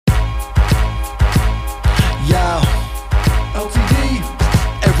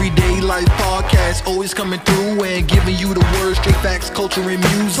always coming through and giving you the words, straight facts, culture, and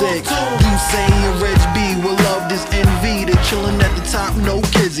music. Duckin and Reg B will love this envy. They chillin' at the top, no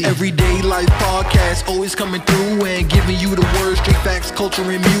kizzy. Everyday Life Podcast, always coming through and giving you the words, straight facts, culture,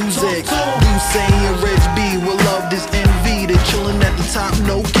 and music. Duckin and Reg B will love this envy. They chillin' at the top,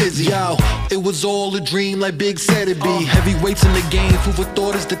 no kizzy. Yo, it was all a dream, like Big said it be. Heavyweights in the game, food for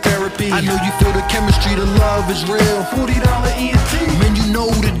thought is the therapy. I know you feel the chemistry, the love is real. $40 EST, man, you know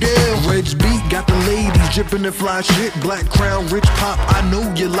the deal. Reg's beat got the ladies dripping and fly shit. Black crown, rich pop, I know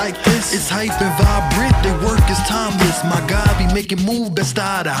you like this. It's hype and vibrant, they work is timeless. My God be making move, best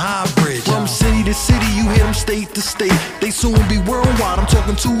out of hybrid. From city to city, you hear them state to state. They soon be worldwide, I'm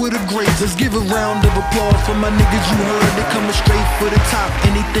talking two of the greats. Let's give a round of applause for my niggas you heard. They coming straight for the top,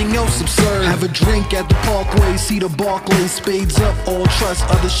 anything else absurd. Have a drink at the Parkway, see the Barclay. Spades up, all trust,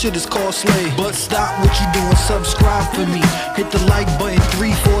 other shit is costly. But stop what you doing, subscribe for me. Hit the like button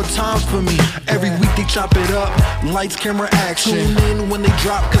 3-4 times for me. Every week they chop it up, lights, camera, action. Tune in when they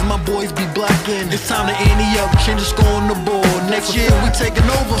drop, cause my boys be blackin'. It's time to ante up, change the score on the board. Next year we taking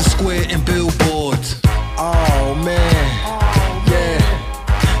over the square and billboards. Oh man,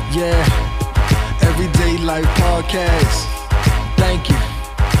 yeah. Everyday Life Podcast. Thank you,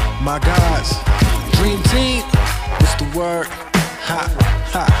 my guys. Dream team, what's the word? Ha,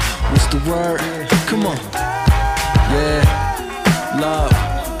 ha, what's the word? Come on. Yeah, love,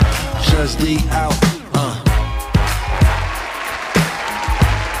 just D out,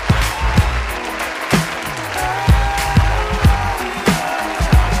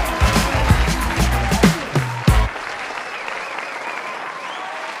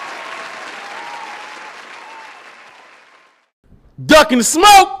 Duckin the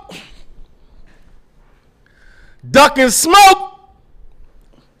Smoke. Duckin the Smoke.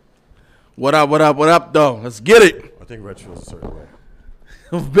 What up, though? Let's get it. I think Reg feels a certain way.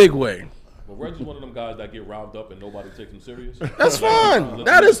 Big way. But Reg is one of them guys that get riled up and nobody takes him serious. That's fine.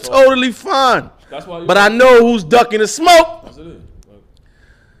 That is totally fine. That's why. But I know who's ducking the smoke. Yes, it is.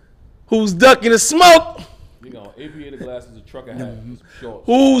 Who's ducking the smoke? You know, aviator glasses, a trucker hat, shorts.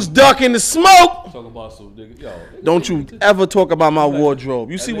 Who's ducking the smoke? Talk about some nigga. Yo, Don't you ever talk about my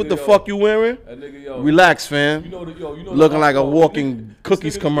wardrobe. You see what the fuck you wearing? Nigga, yo, Relax, fam. You know looking like a walking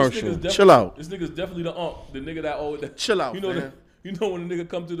cookies commercial. Chill out. This nigga's definitely the nigga that always. Chill out, you know man. You know when a nigga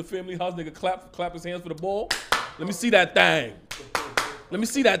come to the family house, nigga clap his hands for the ball. Let me see that thing. Let me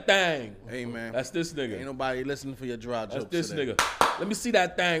see that thing. Hey, man. That's this nigga. Ain't nobody listening for your dry jokes That's this today. nigga. Let me see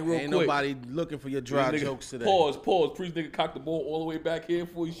that thing real quick. Ain't nobody looking for your dry Nigga, jokes today. Pause. Preach nigga cock the ball all the way back here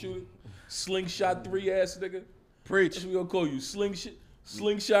before he shoot it. Slingshot 3 ass nigga. Preach. That's what we gonna call you.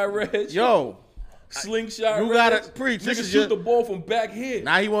 Slingshot Reg. Yo. Slingshot You Reg. gotta preach. This Nigga is shoot the ball from back here.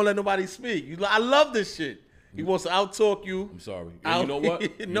 Now he won't let nobody speak. I love this shit. He wants to out-talk you. I'm sorry. And you know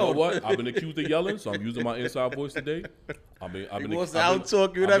what? You know what? I've been accused of yelling, so I'm using my inside voice today. He wants to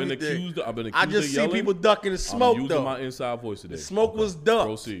out-talk you and everything. I've been accused I just of see yelling. people ducking the smoke, I'm using though. my inside voice today. The smoke was ducked.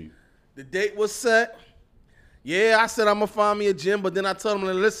 Proceed. The date was set. Yeah, I said I'm going to find me a gym, but then I told him,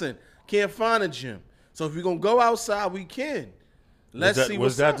 listen, can't find a gym. So if we're going to go outside, we can. Let's see what's up.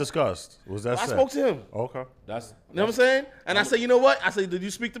 Was that discussed? Was that I said? spoke to him. Okay. You know what I'm saying? And I said, you know what? I said, did you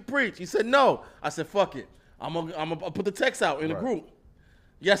speak to Preach? He said, no. I said, fuck it. I'm gonna put the text out in the group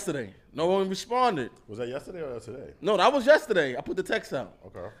yesterday. No one responded. Was that yesterday or today? No, that was yesterday. I put the text out.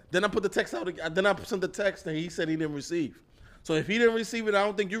 Okay. Then I put the text out. Then I sent the text and he said he didn't receive. So if he didn't receive it, I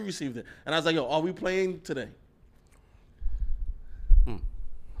don't think you received it. And I was like, yo, are we playing today?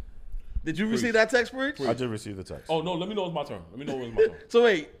 Did you receive that text, Preach? I did receive the text. Oh, no, let me know it's my turn. Let me know when it's my turn. So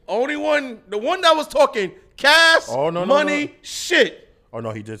wait, the one that was talking cash, money, shit. Oh,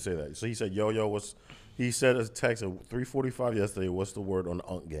 no, he did say that. So he said, he said a text at 3:45 yesterday, what's the word on the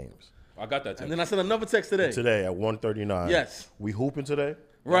UNC games? I got that text. And then I sent another text today. Today at 1:39. Yes. We hooping today?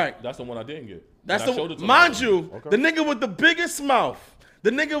 Right. That's the one I didn't get. That's mind you, the nigga with the biggest mouth, the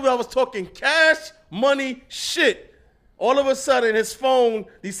nigga that was talking cash, money, shit. All of a sudden, his phone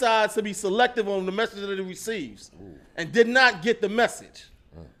decides to be selective on the message that he receives and did not get the message.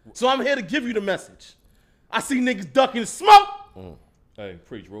 So I'm here to give you the message. I see niggas ducking the smoke. Hey,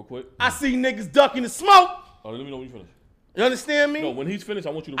 Preach, real quick. I see niggas ducking the smoke. Oh, let me know when you finish. You understand me? No, when he's finished, I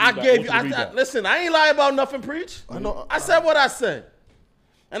want you to read that. Listen, I ain't lie about nothing, Preach. I said what I said.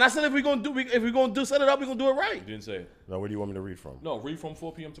 And I said if we're gonna set it up, we're gonna do it right. You didn't say it. Now, where do you want me to read from? No, read from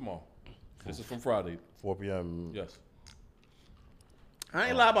 4 p.m. tomorrow. This is from Friday. 4 p.m. Yes. I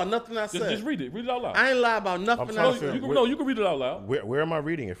ain't lie about nothing I said. Just read it. Read it out loud. I ain't lie about nothing I said. You can read it out loud. Where am I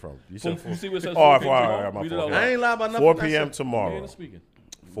reading it from? You said You see what it says 4 p.m. tomorrow? Read it out loud. I ain't lie about nothing 4 p.m. tomorrow. Man is speaking.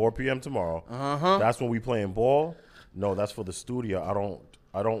 4 p.m. tomorrow. That's when we playing ball. No, that's for the studio.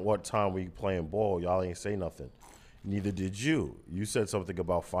 I don't want time we playing ball. Y'all ain't say nothing. Neither did you. You said something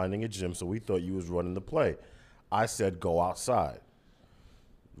about finding a gym, so we thought you was running the play. I said go outside.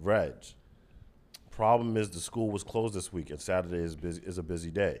 Reg. Problem is the school was closed this week, and Saturday is a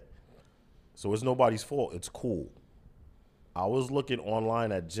busy day. So it's nobody's fault. It's cool. I was looking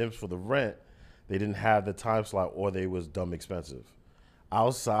online at gyms for the rent. They didn't have the time slot, or they was dumb expensive.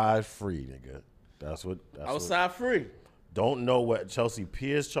 Outside free, nigga. That's Outside free. Don't know what Chelsea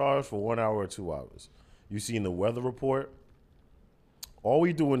Piers charged for 1 hour or 2 hours. You seen the weather report? All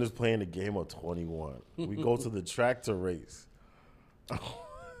we doing is playing the game of 21. We go to the tractor race.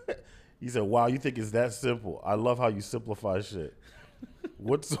 He said, wow, you think it's that simple? I love how you simplify shit.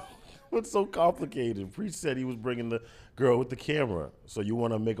 What's so complicated? Preach said he was bringing the girl with the camera. So you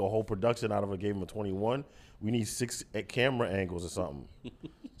want to make a whole production out of a game of 21? We need 6 camera angles or something.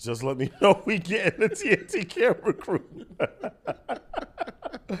 Just let me know we get in the TNT camera crew.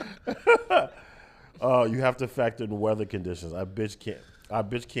 You have to factor in weather conditions. I bitch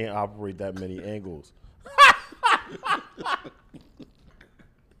can't operate that many angles.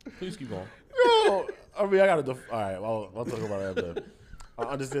 Please keep going. No, I mean I gotta. All right, I'll talk about that after. I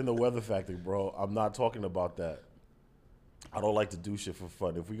understand the weather factor, bro. I'm not talking about that. I don't like to do shit for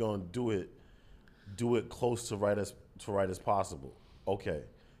fun. If we're gonna do it close to right as possible. Okay.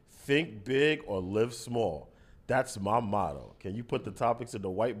 Think big or live small. That's my motto. Can you put the topics in the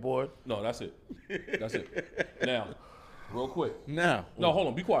whiteboard? No, that's it. That's it. Now, real quick. Now. No, hold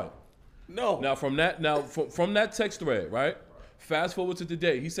on. Be quiet. No. Now, from that text thread, right? Fast forward to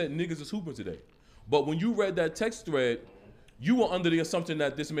today. He said niggas is hooping today. But when you read that text thread, you were under the assumption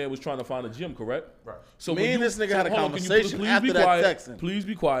that this man was trying to find a gym, correct? Right. So Me and this nigga had a conversation please after be that quiet. texting. Please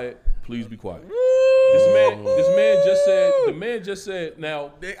be quiet. Please be quiet. This man just said. The man just said.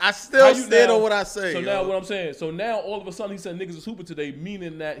 Now I still stand on what I say. So yo. now what I'm saying. So now all of a sudden he said niggas is hooping today,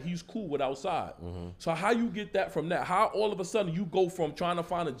 meaning that he's cool with outside. Mm-hmm. So how you get that from that? How all of a sudden you go from trying to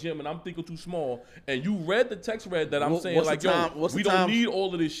find a gym and I'm thinking too small, and you read the text read that I'm saying what's like the time- yo, what's we the don't time- need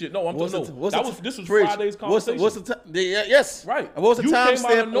all of this shit. No, I'm What's talking. the- No, what's the- this was Preach. Friday's conversation. What's the time? Yes. Right. And what was the You time came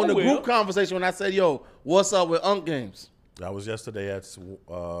out of stamp on the nowhere. group conversation when I said, yo, what's up with Unk Games? That was yesterday at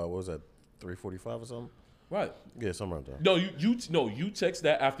what was that, 3:45 or something? Right. Yeah, somewhere around there. No, you text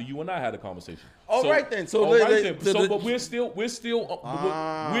that after you and I had a conversation. All right then. So all they- right they- then. the- So, the- but we're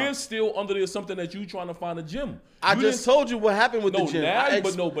still under the assumption that you trying to find a gym. I You just didn't- told you what happened with No, the gym. now, I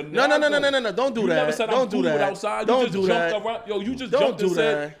but no. No. Don't do you that. Never said Don't I'm do cool that. with outside. Don't You just do jumped that. around. Yo, you just Don't jumped do and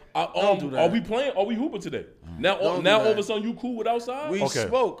said, Don't do that. Are we playing? Are we hooping today? Now, Don't now do all of that. a sudden you cool with outside? We Okay.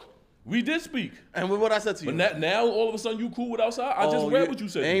 spoke. We did speak. And what I said to you. But now all of a sudden you cool with outside? I just read what you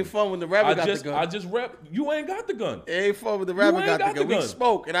said. It to ain't me. fun when the rabbit got the gun. I just read. You ain't got the gun. It ain't fun when the rabbit ain't got got the gun. the We gun.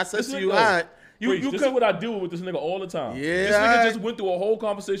 spoke. And I said This to nigga- you, all right. This is come. what I deal with this nigga all the time. Yeah, This nigga alright. just went through a whole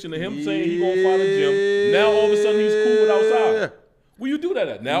conversation of him saying he gonna find a gym. Now all of a sudden he's cool with outside. Where you do that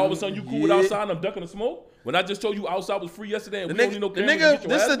at? Now all of a sudden you cool with outside and I'm ducking the smoke? When I just told you outside was free yesterday and The we don't need no nigga, cameras to get your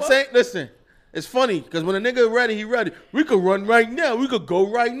this ass the butt? same. Listen, it's funny because when a nigga ready, he ready. We could run right now. We could go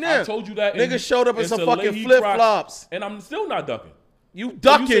right now. I told you that. Nigga showed up in some fucking Salehi flip Crocs, flops. and I'm still not ducking. You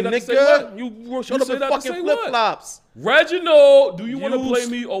ducking, say that to say nigga. what? You showed up say in that to fucking say flip what? flops. Reginald, do you want to play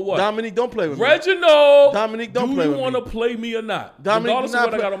me or what? Dominique, don't play with me. Reginald, Dominique, don't play do with you me. want to play me or not? Dominique, Regardless do of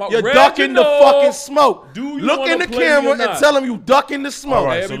not what I got on my play. You're ducking the Reginald, fucking smoke. Do you Look in wanna the play me camera or and not? tell him you ducking the smoke. All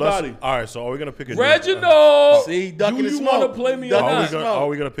right, everybody. all right, so are we gonna pick a Reginald, See, ducking do the you smoke. want to play me or Ducking Are the not? we, are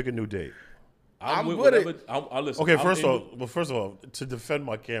we gonna pick a new date? I'm with with it. whatever. I listen. Okay, I'm first in of all, to defend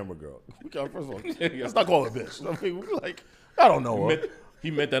my camera girl. First of all, let's the- not call her bitch. I mean, like, I don't know her. He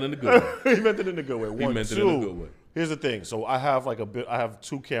meant that in a good way. He meant it in a good way. One, meant it two, in a good way. Here's the thing. So I have I have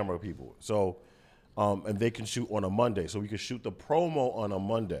 2 camera people. So, and they can shoot on a Monday. So we can shoot the promo on a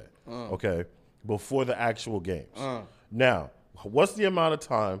Monday. Okay, before the actual games. Now, what's the amount of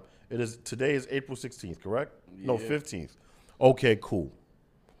time? Today is April 16th, correct? Yeah. No, 15th. Okay, cool.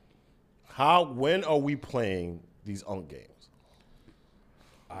 When are we playing these Unk games?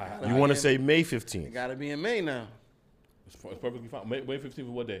 You want to say May 15th? It gotta be in May now. It's perfectly fine. May 15th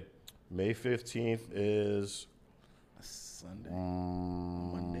for what day? May 15th is, Sunday,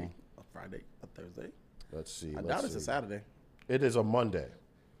 Monday, a Friday, a Thursday. let's see. I doubt it's a Saturday. It is a Monday.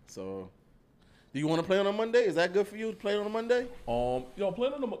 So, do you want to play on a Monday? Is that good for you to play on a Monday?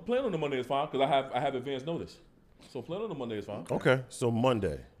 Playing on the Monday is fine because I have advance notice. So playing on the Monday is fine. Okay, so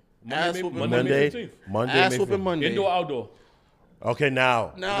Monday. Ass May whooping May 15th. Monday, Ass May whooping 15th. Monday. Indoor, outdoor. Okay,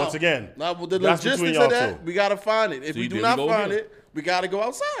 now, once again, now with the that's between logistics y'all of that, two. we gotta find it. If See, we do there not we go find again. it, we gotta go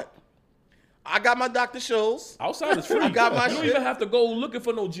outside. I got my doctor shows. Outside is free. I got my you don't shit. even have to go looking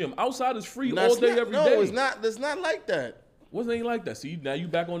for no gym. Outside is free No, all it's day, not- every no, day. it's not. It's not like that. Wasn't ain't like that. See, now you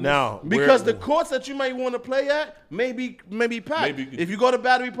back on Now, Because the courts that you might want to play at may be packed. Maybe- If you go to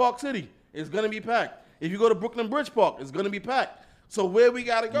Battery Park City, it's gonna be packed. If you go to Brooklyn Bridge Park, it's gonna be packed. So where we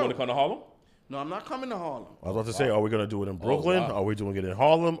gotta You go? want to come to Harlem? No, I'm not coming to Harlem. I was about to say, are we going to do it in Brooklyn? wow. Are we doing it in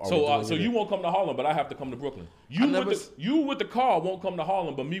Harlem? Are we So, doing so it you in- won't come to Harlem, but I have to come to Brooklyn. never You with the car won't come to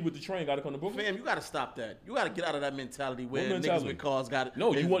Harlem, but me with the train got to come to Brooklyn. Fam, you gotta stop that. You gotta get out of that mentality where niggas mentality? with cars got it.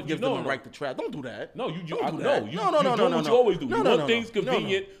 No, you want- give no, them a no. right to travel. Don't do that. No, you Don't do that. no, you No, you're doing what you always do. No, you no, want no, things no, no.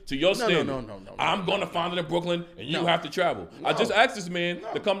 convenient to your standard. No. I'm gonna find it in Brooklyn, and you No. have to travel. I just asked this man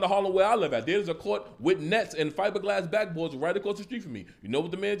to come to Harlem where I live at. There's a court with nets and fiberglass backboards right across the street from me. You know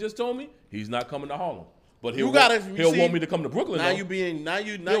what the man just told me? He's not coming to Harlem. But he'll want me to come to Brooklyn. Now though. you being now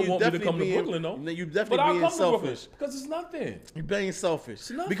you He'll want me to definitely come to being, Brooklyn though. You But definitely I'll being come to Brooklyn selfish. because it's nothing. You're being selfish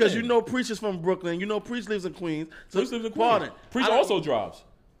nothing. because you know Preach is from Brooklyn. You know Preach lives in Queens. So Preach lives in pardon. Queens. Preach I don't- also drives.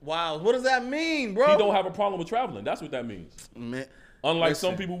 Wow, what does that mean, bro? He don't have a problem with traveling. That's what that means. Man, Unlike listen.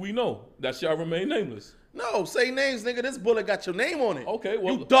 some people we know that shall remain nameless. No, say names, nigga. This bullet got your name on it. Okay,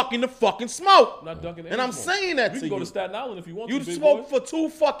 well- you ducking the fucking smoke. Not Dunkin' And I'm smoke. saying that We to can go you. to Staten Island if you want You to. big smoked boy. for too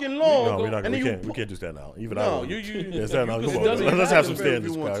fucking long. No, we're not. And We then can't do that now. Even No, I. you- Yeah, Staten Island. it Come doesn't on, let's have some matter if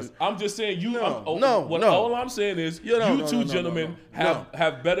standards, you want guys. to. I'm just saying you. No, no. All I'm saying is You know, you no, two no, no, gentlemen no.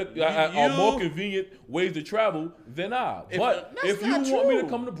 have better are You- more convenient ways to travel than I. But that's if you not want me to true.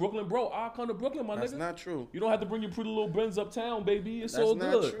 come to Brooklyn, bro, I'll come to Brooklyn, my That's nigga. not true. You don't have to bring your pretty little Benz uptown, baby. It's That's all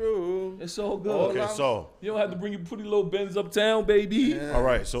not good. true. It's all good. Okay, so You don't have to bring your pretty little Benz uptown, baby. all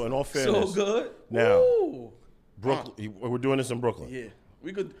right. So in all So fairness, good. now Ooh. Brooklyn, we're doing this in Brooklyn Yeah,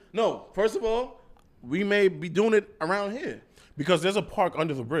 we could. No, first of all, we may be doing it around here. because there's a park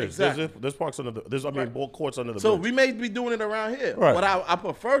under the bridge. Exactly. There's parks under the. There's ball courts under the So bridge. we may be doing it around here. Right. But I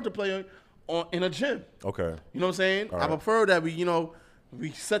prefer to play in a gym. Okay. You know what I'm saying? I right. prefer that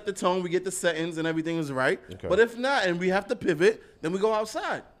we set the tone, we get the settings, and everything is right. Okay. But if not, and we have to pivot, then we go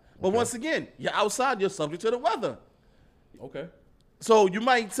outside. But once again, you're outside, you're subject to the weather. Okay. So you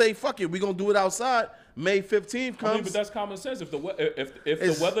might say, "Fuck it, we're gonna do it outside." May 15th comes, I mean, but that's common sense. If the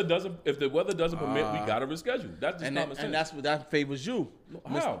weather doesn't permit, we gotta reschedule. That's just and common sense. that's what that favors you.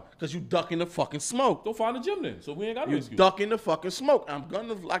 How? Because you ducking the fucking smoke. Go find a gym then. So we ain't got no You excuse. ducking the fucking smoke. I'm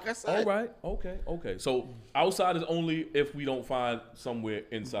gonna, like I said. All right. Okay. So outside is only if we don't find somewhere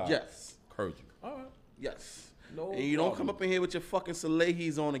inside. Yes. Heard you. All right. Yes. No And you don't come problem. up in here with your fucking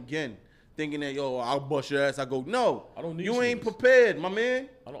Salehis on again, thinking that I'll bust your ass. I go, no. I don't need You ain't shoes. prepared, my man.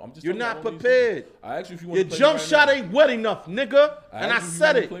 I'm just You're telling you, not I don't need prepared. to- I asked you if you want Your to play jump me right shot now. ain't wet enough, nigga. And I asked you if you said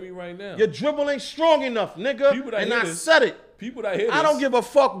wanna it. Play me right now. Your dribble ain't strong enough, nigga. People that And hear I this- said it. People that hear this, I don't give a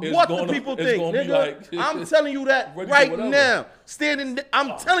fuck it's what the gonna- people it's think, gonna be nigga. like- I'm telling you that Ready for right whatever. now.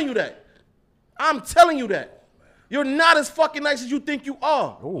 I'm telling you that. I'm telling you that. You're not as fucking nice as you think you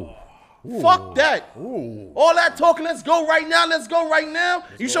are. Fuck that. Ooh. All that talking, let's go right now, let's go right now.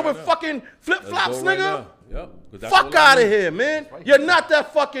 You go showing right now. fucking flip Let's flops, go right nigga. now. Yep. 'Cause that's Fuck all I out of need. here, man. You're not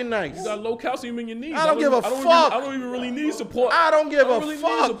that fucking nice. You got low calcium in your knees. I don't give a I don't fuck. I don't even really need support. I don't give a really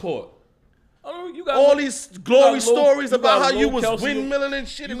fuck. Need support. You got All low- these you glory got low- stories you about got how you low was calcium- windmilling and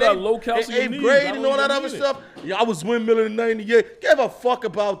shit you in got eighth- low calcium eighth knees. grade I and don't all that even other need it. stuff. Yeah, I was windmilling in 98. Give a fuck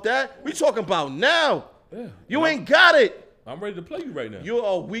about that. We talking about now. Yeah. You ain't got it. I'm ready to play you right now. You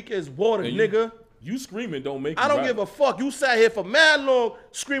are weak as water, And nigga. You screaming don't make. I don't right. give a fuck. You sat here for mad long,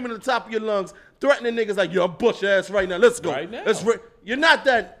 screaming at the top of your lungs, threatening niggas like, yo, I'm bush ass right now. Let's go. Right now. You're not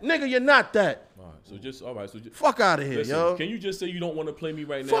that. Nigga, you're not that. All right. So just Fuck out of here, listen, yo. Can you just say you don't want to play me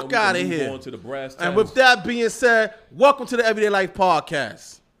right now? Fuck We can outta move here. On to the brass And tacks. with that being said, welcome to the Everyday Life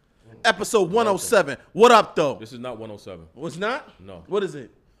Podcast. Episode 107. What up, though? This is not 107. What's not? No. What is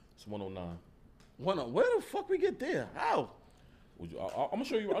it? It's 109. Where the fuck we get there? How? I'm gonna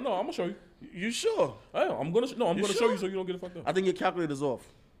show you. No, I'm gonna show you. You sure? I'm gonna show sure? you so you don't get it fucked up. I think your calculator's off.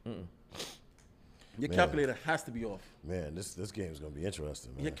 Your calculator has to be off. Man, this game is gonna be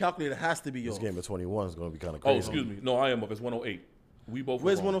interesting, man. Your calculator has to be This off. game at 21 is gonna be kind of Oh, crazy. excuse me. No, I am up. It's 108. We both.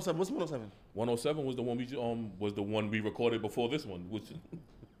 Where's were wrong. 107? What's 107? 107 was the one we recorded before this one, which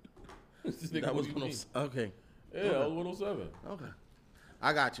this nigga, That what was do you mean? 107. Okay. Yeah, that was 107. Okay.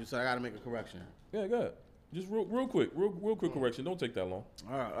 I got you, so I got to make a correction. Yeah, go ahead. Just real quick correction. Don't take that long.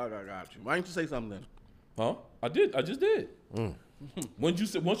 All right, I got you. Why didn't you say something then? Huh? I did. I just did. Once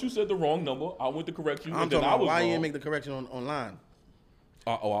you said the wrong number, I went to correct you. I'm and then talking I about was why you wrong. didn't make the correction online.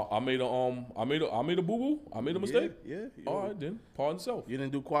 I made a boo boo. I made a mistake. Yeah. All right then. Pardon self. You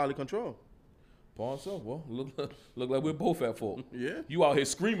didn't do quality control. Pardon self. Well, look like we're both at fault. Yeah. You out here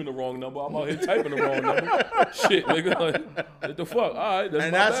screaming the wrong number. I'm out here typing the wrong number. Shit, nigga. Like, what the fuck? All right, that's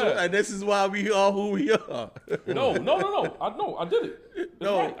And my bad. and this is why we are who we are. No. I did it.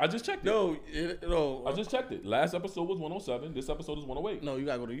 No, right. I just checked it. No. I just checked it. Last episode was 107. This episode is 108. No, you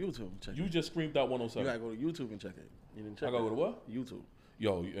gotta go to YouTube and check You it. just screamed out You 107. gotta go to YouTube and check it. You didn't check I gotta it. go to what? YouTube.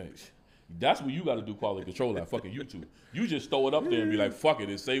 Yo, that's where you got to do quality control at fucking YouTube. You just throw it up there and be like, fuck it,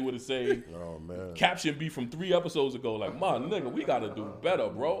 and say what it say. Oh man, Caption be from 3 episodes ago. Like, my nigga, we got to do better,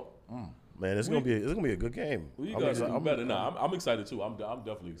 bro. man, it's gonna be a good game. We I'm got to exci- do better. Nah, I'm excited too. I'm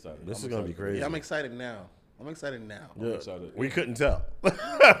definitely excited. This I'm is gonna be excited. crazy. Yeah, I'm excited now. I'm excited now. Yeah. excited. We couldn't tell.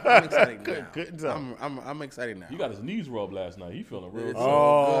 I'm excited now. couldn't tell. I'm excited now. He got his knees rubbed last night. He feeling real It's good.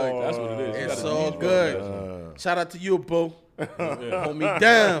 so good. That's what it is. He got It's his so knees rubbed good. last night. Shout out to you, boo. Yeah. Hold me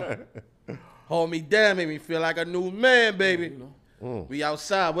down. Hold me down. Make me feel like a new man, baby. We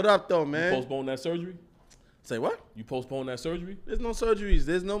outside. What up, though, man? Postpone that surgery? Say what? You postpone that surgery? There's no surgeries.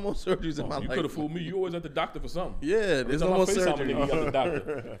 There's no more surgeries in my You life. could have fooled me. You always at the doctor for something. Yeah, there's no more surgery. You got the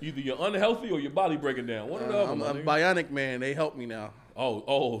doctor. Either you're unhealthy or your body breaking down. One or the other. I'm my a nigga. bionic man. They help me now.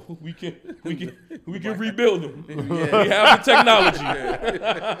 Oh, we can rebuild them. We have the technology.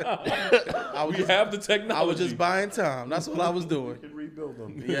 We have the technology. I was just buying time. That's all I was doing. Rebuild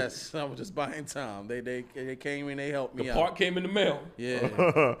them. Yes, I was just buying time. They came and they helped me The out. part came in the mail. Yeah.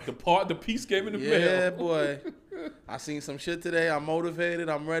 The piece came in the Yeah, mail. boy. I seen some shit today. I'm motivated.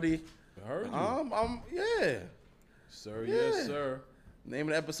 I'm ready. I heard you. I'm yeah. Sir, Yeah. yes, sir. Name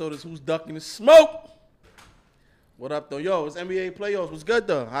of the episode is Who's Duckin The Smoke? What up, though? Yo, it's NBA playoffs. What's good,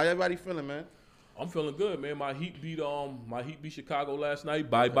 though? How everybody feeling, man? I'm feeling good, man. My Heat beat Chicago last night.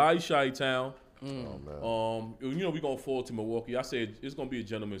 Bye, Chi-Town. Oh, man. You know, we're gonna fall to Milwaukee. I said it's gonna be a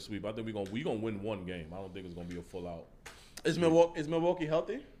gentleman's sweep. I think we're gonna win one game. I don't think it's gonna be a full out. Is Milwaukee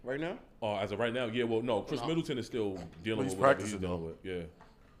healthy right now? As of right now, yeah. Well, no. Chris Middleton is still dealing He's with whatever he's practicing, dealing though. with. Yeah.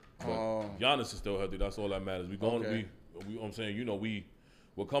 But Giannis is still healthy. That's all that matters. We going. Okay. I'm saying, you know,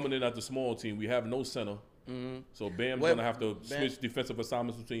 we're coming in at the small team. We have no center. So Bam's Well, gonna have to Bam- switch defensive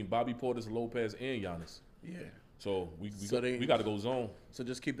assignments between Bobby Portis, Lopez, and Giannis. Yeah. So we they- got to go zone. So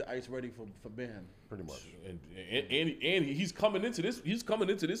just keep the ice ready for Bam. Pretty much. And he's coming into this. He's coming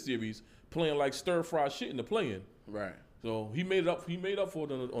into this series playing like stir fry shit in the play-in. Right. So he made it up. He made up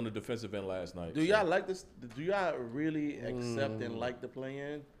for it on the defensive end last night. Do y'all like this? Do y'all really accept and like the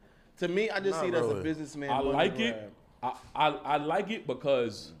play-in? To me, I just Not see it as a really. businessman. I money like grab. it. I like it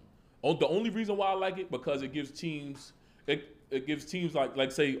because the only reason why I like it because it gives teams it gives teams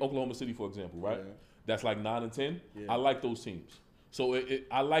like say Oklahoma City, for example, right? Yeah. That's like 9 and 10. Yeah. I like those teams. So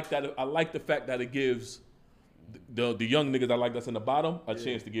I like that. I like the fact that it gives the young niggas I like that's in the bottom a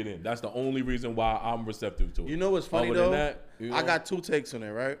chance to get in. That's the only reason why I'm receptive to it. You know what's funny Other though? than that, you I know, got two takes on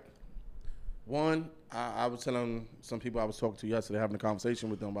it, right? One, I was telling some people I was talking to yesterday, having a conversation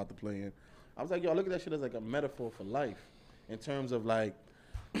with them about the play-in. I was like, yo, look at that shit as like a metaphor for life, in terms of like,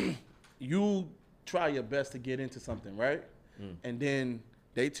 you try your best to get into something, right? And then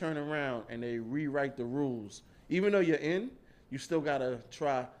they turn around and they rewrite the rules. Even though you're in, you still gotta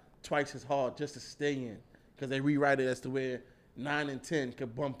try twice as hard just to stay in, because they rewrite it as to where 9 and 10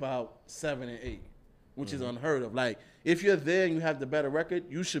 could bump out 7 and 8, which is unheard of. Like, if you're there and you have the better record,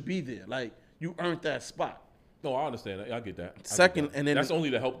 you should be there. Like, you earned that spot. No, I understand that. I get that. I get Second, that. and then that's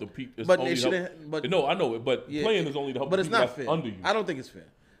only to help the people. But they shouldn't- but- no, I know it. But Yeah, playing is only to help but the it's people not that's fair. under you. I don't think it's fair.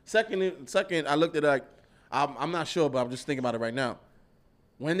 Second, I looked at it like, I'm not sure, but I'm just thinking about it right now.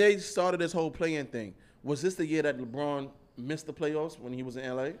 When they started this whole play-in thing, was this the year that LeBron missed the playoffs when he was in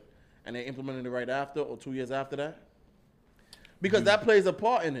LA, and they implemented it right after, or 2 years after that? Because that plays a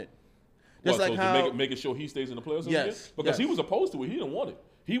part in it. Just What, like so how to make sure he stays in the playoffs Yes, again? Because he yes. was opposed to it. He didn't want it.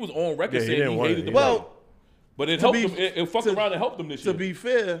 He was on record Yeah, he saying didn't he want hated it. the He playoffs. well, But it to helped be- him. It fucked to- around and helped him this year. to be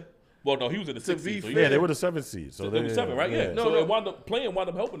fair, Well, no, he was in the to sixth be seed. So fair- Yeah, they were the 7th seed. So they were 7, right? Yeah. No, so no. it wound up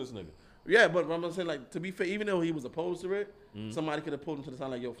helping this nigga. yeah, but I'm saying, like, to be fair, even though he was opposed to it, somebody could have pulled him to the side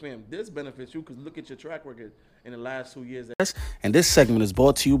like, yo, fam, this benefits you because look at your track record in the last 2 years. And this segment is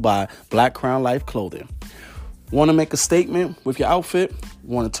brought to you by Black Crown Life Clothing. Want to make a statement with your outfit?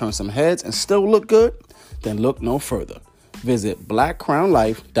 Want to turn some heads and still look good? Then look no further. Visit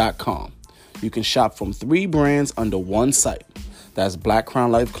blackcrownlife.com. You can shop from 3 brands under one site. That's Black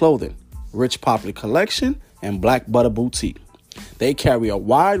Crown Life Clothing, Rich Popular Collection, and Black Butter Boutique. They carry a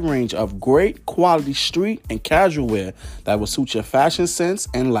wide range of great quality street and casual wear that will suit your fashion sense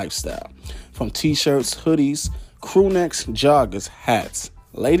and lifestyle. From t-shirts, hoodies, crew necks, joggers, hats,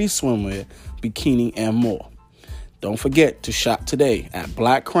 ladies swimwear, bikini, and more. Don't forget to shop today at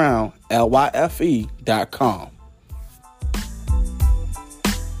blackcrownlyfe.com.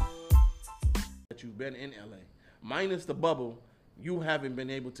 That you've been in LA. Minus the bubble, you haven't been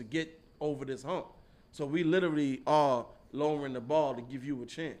able to get over this hump. So we literally are lowering the ball to give you a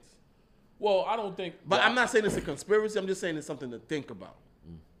chance. Well, I don't think. But I'm not saying it's a conspiracy. I'm just saying it's something to think about.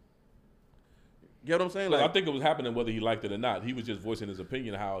 get what I'm saying? I think it was happening whether he liked it or not. He was just voicing his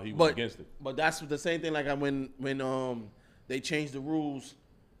opinion how he was against it. But that's the same thing. Like when they changed the rules,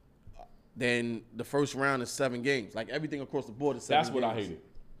 then the first round is 7 games. Like everything across the board is 7 games. That's what I hated.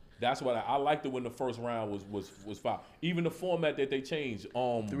 That's what I liked it when the first round was 5. Even the format that they changed,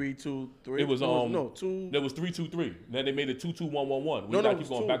 3-2-3. It was 2. There was 3-2-3. Then they made it 2-2-1-1-1. We No, keep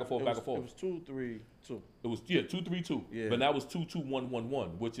going back and forth. It was 2-3-2. It was 2-3-2. Yeah. But that was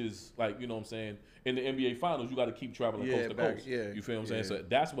 2-2-1-1-1, which is like, you know what I'm saying. In the NBA Finals, you got to keep traveling coast to coast. Yeah. You feel what I'm saying? Yeah. So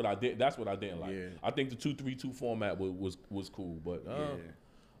that's what I did. That's what I didn't like. Yeah. I think the 2-3-2 format was cool, but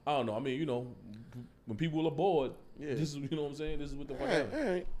I don't know. I mean, you know, when people are bored, this is, you know what I'm saying. This is what the fuck happens.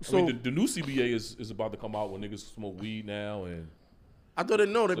 All right. So, I mean, the new CBA is about to come out when niggas smoke weed now, and I thought they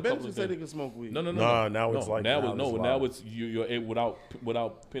know they a been couple to of say they things. can smoke weed. No. Now it's like now it's you're able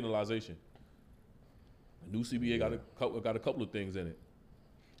without penalization. The new CBA got a couple of things in it.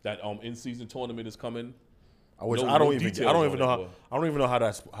 That in-season tournament is coming. I don't even know how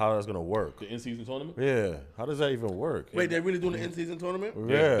that's gonna work. The in-season tournament. Yeah, how does that even work? Wait, they're really doing the in-season tournament?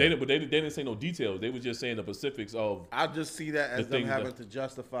 Yeah, They didn't say no details. They were just saying the specifics of. I just see that as The them things having that- to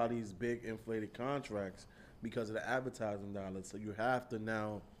justify these big inflated contracts because of the advertising dollars. So you have to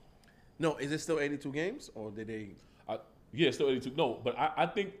now. No, is it still 82 games or did they? Yeah, still 82. No, but I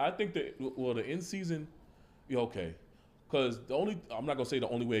think that the in-season, okay. Because I'm not gonna say the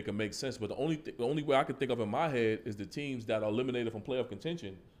only way it can make sense, but the only way I can think of in my head is the teams that are eliminated from playoff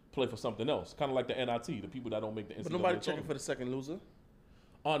contention play for something else, kind of like the NIT, the people that don't make the NCAA. But nobody checking for the second loser.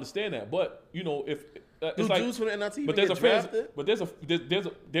 I understand that, but you know if it's Do like dudes from the NIT but even there's get a fans, drafted? but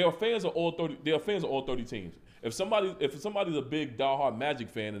there are fans of all 30. There are fans of all 30 teams. If somebody's a big diehard Magic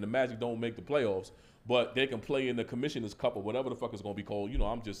fan and the Magic don't make the playoffs, but they can play in the Commissioner's Cup or whatever the fuck it's gonna be called. You know,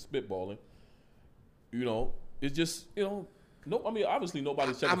 I'm just spitballing. You know, it's just No, I mean obviously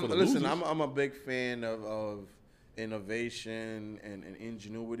nobody's checking for the losers. I'm a big fan of innovation and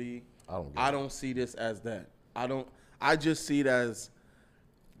ingenuity. I don't see this as that. I just see it as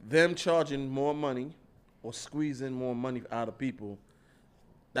them charging more money or squeezing more money out of people.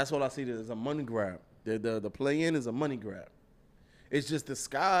 That's what I see as a money grab. The play-in is a money grab. It's just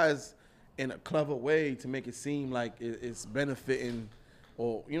disguised in a clever way to make it seem like it's benefiting,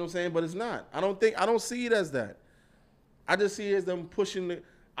 or you know what I'm saying. But it's not. I don't see it as that. I just see it as them pushing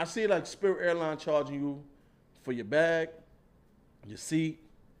I see it like Spirit Airline charging you for your bag, your seat,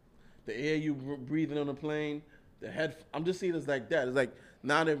 the air you breathing on the plane, the head. I'm just seeing it as like that. It's like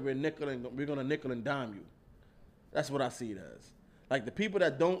now that we're gonna nickel and dime you. That's what I see it as. Like the people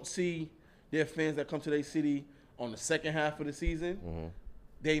that don't see their fans that come to their city on the second half of the season,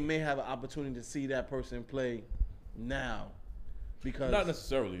 they may have an opportunity to see that person play now, because Not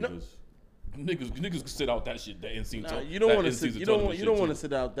necessarily, because niggas can sit out that shit. That in-season. you don't want to sit. You don't want to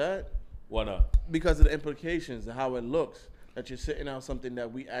sit out that. Why not? Because of the implications and how it looks that you're sitting out something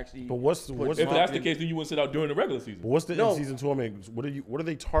that we actually. But what's If that's the case, then you wouldn't sit out during the regular season. But what's the No. in-season tournament? What are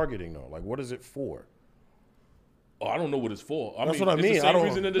they targeting though? Like, what is it for? Oh, I don't know what it's for. That's mean, what I it's mean. The I same don't-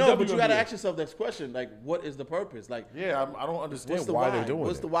 reason in the No, but you got to WNBA. ask yourself this question: like, what is the purpose? Like, Yeah, I don't understand what's the why why? they're doing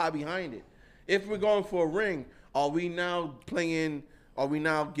What's it. the why behind it? If we're going for a ring, are we now playing? Are we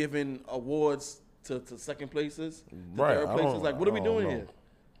now giving awards to second places, to Right, third I places? don't- Like, what are we I don't doing know. here?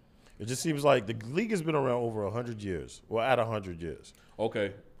 It just seems like the league has been around over 100 years. Well, at 100 years.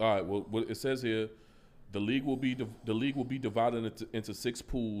 Okay, all right. Well, what it says here, the league will be divided into 6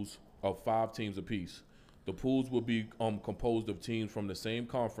 pools of 5 teams apiece. The pools will be composed of teams from the same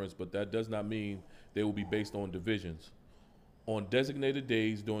conference, but that does not mean they will be based on divisions. On designated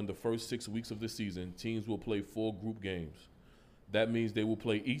days during the first 6 weeks of the season, teams will play 4 group games. That means they will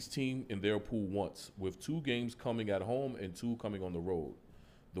play each team in their pool once, with 2 games coming at home and 2 coming on the road.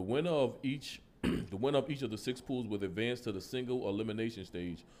 The winner of each of the 6 pools will advance to the single elimination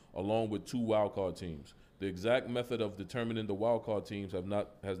stage, along with 2 wildcard teams. The exact method of determining the wildcard teams has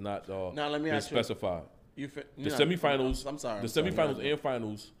not Now, let me been ask you- specified. The semifinals, I'm sorry. The semifinals and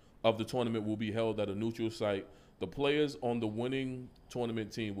finals of the tournament will be held at a neutral site. The players on the winning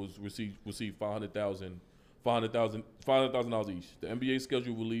tournament team will receive $500,000 each. The NBA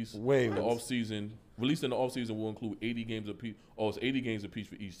schedule released in the offseason will include 80 games apiece. Oh, it's 80 games apiece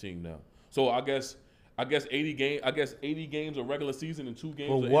for each team now. So I guess 80 games of regular season and 2 games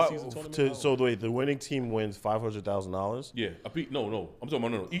Well, of what? in-season tournament. So the winning team wins $500,000. Yeah, no. I'm talking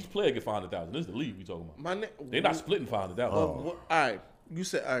about no. Each player get $500,000. This is the league we talking about. They're not splitting $500,000. All right, you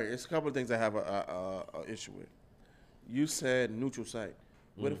said all right. It's a couple of things I have a issue with. You said neutral site.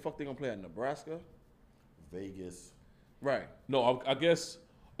 Where the fuck they gonna play at? Nebraska? Vegas. Right. No, I guess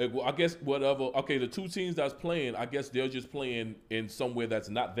whatever. Okay, the 2 teams that's playing, I guess they're just playing in somewhere that's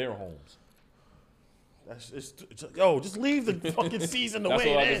not their homes. Just leave the fucking season the That's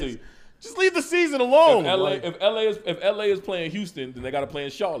way all I it can is. say. Just leave the season alone. If LA is playing Houston, then they got to play in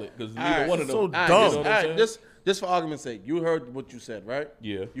Charlotte because neither one of them. so You dumb. know All what I'm saying? right, just for argument's sake, you heard what you said, right?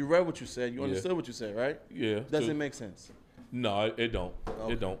 Yeah. You read what you said. You understood what you said, right? Yeah. Doesn't make sense. No, it don't.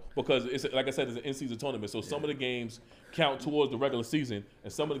 Okay. It don't because it's like I said, it's an in-season tournament. So some of the games count towards the regular season,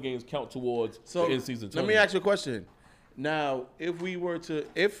 and some of the games count towards So the in-season let tournament. me ask you a question. Now, if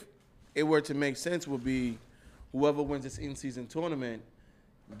it were to make sense, would be whoever wins this in-season tournament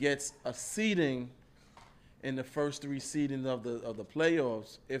gets a seeding in the first 3 seedings of the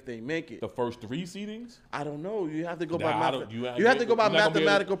playoffs if they make it. The first 3 seedings. I don't know. You have to go Nah, by you have to go by you're not gonna be able-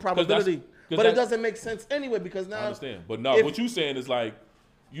 mathematical 'cause probability. that's- But it doesn't make sense anyway because now I understand, but no, what you saying is like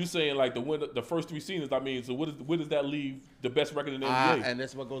you saying like the first 3 seasons. I mean, so what does that leave the best record in the NBA? and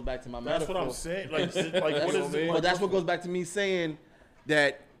that's what goes back to my That's metaphor. what I'm saying. Like what is it? But that's what goes back to me saying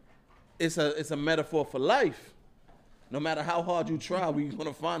that it's a metaphor for life. No matter how hard you try, we're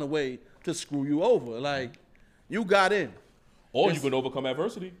gonna find a way to screw you over. Like you got in. Or you can overcome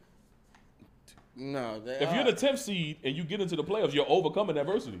adversity. No, If you're the 10th seed and you get into the playoffs, you're overcoming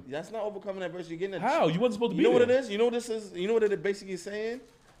adversity. that's not overcoming adversity. You're getting How? You wasn't supposed to be You know what there. it is? You know what this is? You know what it basically saying?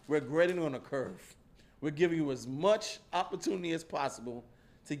 We're grading on a curve. We're giving you as much opportunity as possible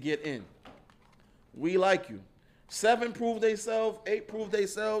to get in. We like you. 7 prove themselves, 8 prove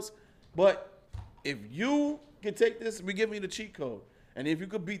themselves. But if you can take this, we're giving you the cheat code. And if you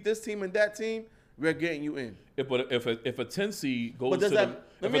could beat this team and that team, we're getting you in. If a 10 seed goes does to that-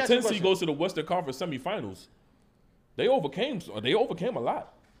 the, let me if a ask you 10 a seed question. goes to the Western Conference semifinals, they overcame a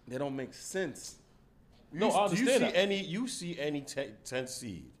lot. They don't make sense. No, I Do you understand see that. any 10th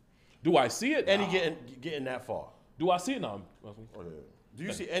seed? Do I see it? Any Nah. getting that far? Do I see it now? Do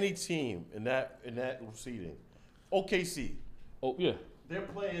you see any team in that seeding? OKC. Oh yeah. They're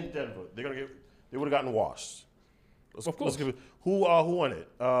playing Denver. They would have gotten washed. Of course. Who won it?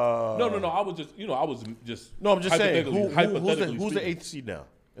 No. I was just No, I'm just saying. hypothetically Who's the speaking. 8th seed now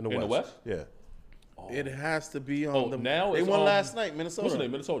in the In the West? West? Yeah, It has to be on Oh, the. now they it's won on- last night, Minnesota. What's the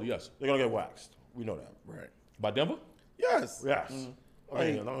name? Minnesota. Yes. they're gonna get waxed. We know that. Right. By Denver. Yes. Yes. I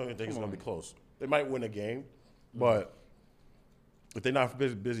Hey, don't even think it's come gonna be on. close. They might win a game, but if they're not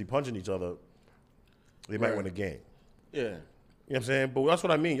busy punching each other, they might Right. win a game. Yeah. You know what I'm saying? But that's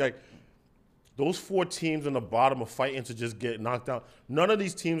what I mean. Like, those 4 teams on the bottom are fighting to just get knocked out. None of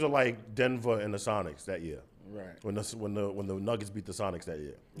these teams are like Denver and the Sonics that year. Right. When the Nuggets beat the Sonics that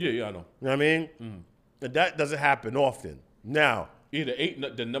year. Yeah, I know. You know what I mean? And that doesn't happen often. Now,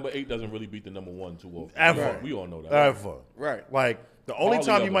 The number 8 doesn't really beat the number 1 too often. ever. We all know that. Ever. Right. Like, the only Hardly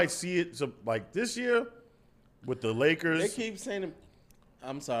time you ever. might see it, so, like this year, with the Lakers. They keep saying,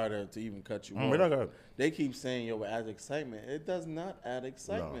 I'm sorry to even cut you We're not off. gonna- They keep saying, yo, it adds excitement. It does not add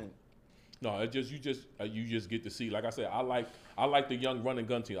excitement. No, it just you just get to see. Like I said, I like the young run and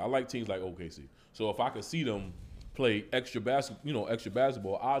gun team. I like teams like OKC. So if I could see them play extra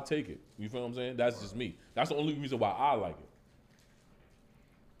basketball, I'll take it. You feel what I'm saying? That's just me. That's the only reason why I like it.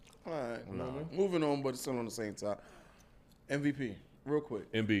 All right. Moving on, but still on the same time. MVP, real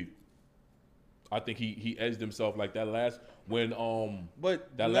quick. Embiid. I think he edged himself like that last But that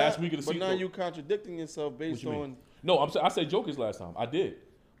now- last week of the But season. now you contradicting yourself based you mean? on. No, I said Jokic last time. I did.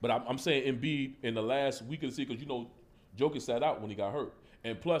 But I'm saying Embiid in the last week of the season because Jokic sat out when he got hurt.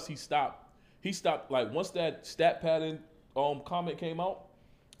 And plus he stopped like once that stat pattern comment came out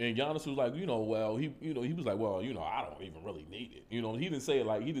and Giannis was like, he was like, well, I don't even really need it. He didn't say it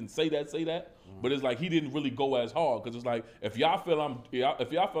like he didn't say that. But it's like he didn't really go as hard because it's like if y'all feel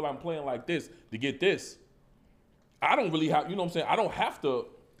I'm playing like this to get this, I don't really have, what I'm saying? I don't have to,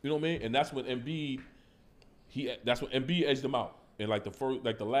 you know what I mean? And that's when Embiid edged him out. In like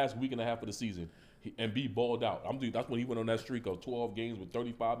the last week and a half of the season, Embiid balled out. That's when he went on that streak of 12 games with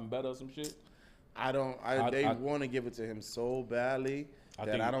 35 and better or some shit. They want to give it to him so badly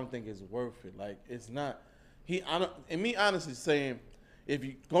that I don't think it's worth it. Like it's not. And me honestly saying, if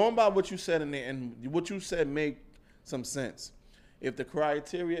you going by what you said in there and what you said make some sense. If the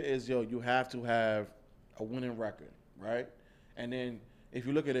criteria is you have to have a winning record, right? And then if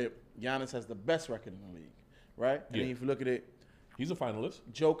you look at it, Giannis has the best record in the league, right? And Yeah. then if you look at it, He's a finalist.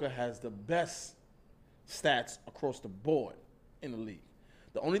 Joker has the best stats across the board in the league.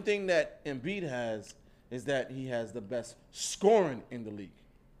 The only thing that Embiid has is that he has the best scoring in the league.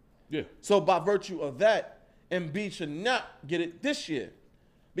 Yeah. So by virtue of that, Embiid should not get it this year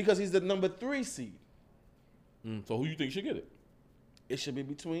because he's the number 3 seed. So who you think should get it? It should be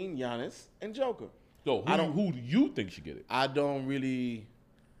between Giannis and Joker. So who do you think should get it? I don't really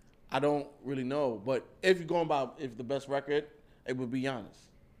know. But if you're going by the best record, it would be Giannis.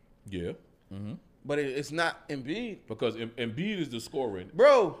 Yeah. But it's not Embiid. Because Embiid is the scoring,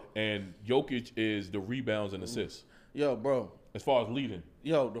 Bro. and Jokic is the rebounds and assists. Yo, bro. As far as leading.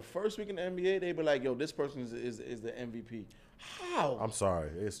 Yo, the first week in the NBA, they be like, yo, this person is the MVP. How? I'm sorry,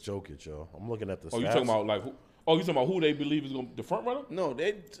 it's Jokic, yo. I'm looking at the stats. Oh, you talking about like who? Oh, you talking about who they believe is the front runner? No,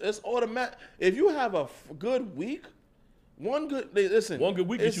 it's automatic. If you have a good week, one good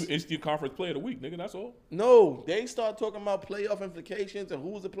week gets you instant conference player of the week, nigga. That's all. No, they start talking about playoff implications and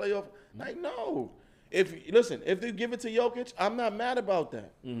who's the playoff. Like, no. If they give it to Jokic, I'm not mad about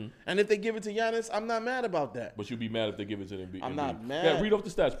that. Mm-hmm. And if they give it to Giannis, I'm not mad about that. But you'd be mad if they give it to Embiid. I'm not mad. Yeah, read off the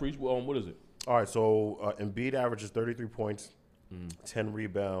stats, Preach. What is it? All right, so Embiid averages 33 points, 10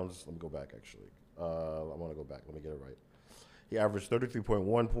 rebounds. Let me go back, actually. I want to go back. Let me get it right. He averaged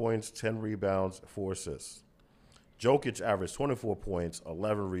 33.1 points, 10 rebounds, 4 assists. Jokic averaged 24 points,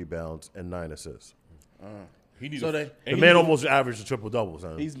 11 rebounds, and 9 assists. He needed, So The man almost averaged a triple-double,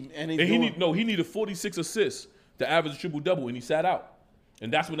 son. he needed 46 assists to average a triple-double, and he sat out.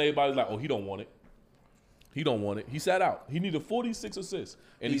 And that's when everybody's like, oh, he don't want it. He don't want it. He sat out. He needed 46 assists,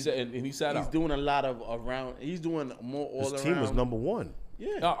 and he sat out. He's doing a lot of around. He's doing more all around. His team was number 1.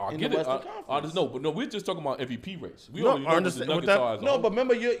 Yeah, I in get the it. Western Conference. No, we're just talking about MVP race. We No, already know I what understand the what Nuggets that- are as a No, whole. but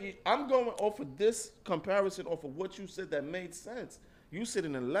remember, I'm going off of this comparison off of what you said that made sense. You said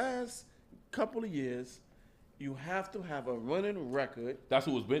in the last couple of years, you have to have a running record. That's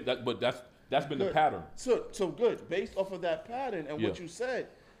what it's been. That's been the Good. pattern. So good. Based off of that pattern and what Yeah. you said,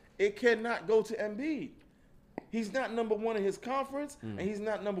 it cannot go to Embiid. He's not number 1 in his conference, and he's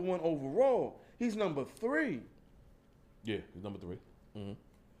not number 1 overall. He's number 3. Yeah, he's number 3.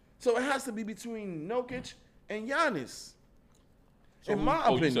 So it has to be between Jokic and Giannis. So in my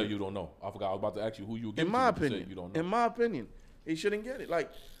you opinion. said you don't know. I forgot. I was about to ask you who you were In giving my to. You said opinion. you don't know. In my opinion, he shouldn't get it.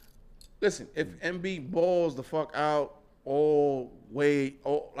 Like, listen, if Embiid balls the fuck out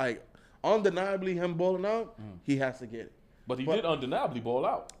undeniably him balling out, he has to get it. But he did undeniably ball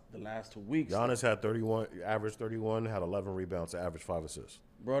out. The last 2 weeks, Giannis had 31, averaged 31, had 11 rebounds, averaged 5 assists.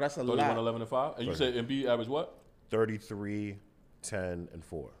 bro, that's a 31, lot. 11, and 5. And you said Embiid averaged what? 33, 10, and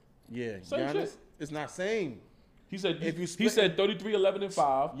 4. Yeah, Same Giannis, shit. it's not same. He said If you he split- said 33, 11, and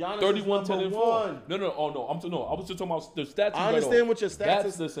 5. Giannis 31, is 10, and number 4. one. No. I was just talking about the stats. I understand what your stats That's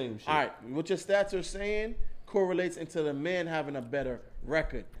is. the same shit. All right, what your stats are saying correlates into the man having a better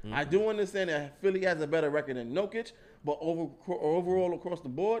record. I do understand that Philly has a better record than Jokic, but overall across the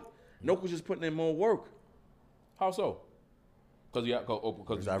board, Jokic is putting in more work. How so? Because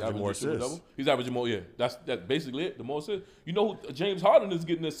He's averaging more assists. He's averaging more. Yeah, that's basically it. The more assists. You know, who, James Harden is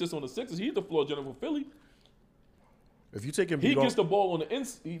getting assists on the Sixers. He's the floor general for Philly. If you take Embiid He off, gets the ball on the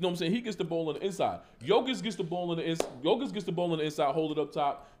inside. You know what I'm saying? He gets the ball on the inside. Jokic gets the ball on the inside. Jokic gets the ball on the inside. Hold it up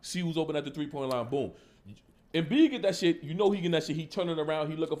top. See who's open at the 3-point line. Boom. Embiid get that shit. You know he getting that shit. He turning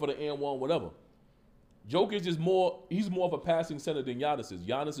around. He looking for the and-one, whatever. Jokic is more. He's more of a passing center than Giannis is.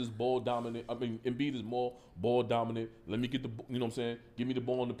 Giannis is ball dominant. I mean, Embiid is more ball dominant. Let me get the. You know what I'm saying? Give me the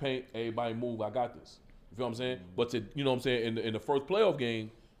ball in the paint. Everybody move. I got this. You feel what I'm saying? But you know what I'm saying? In the first playoff game,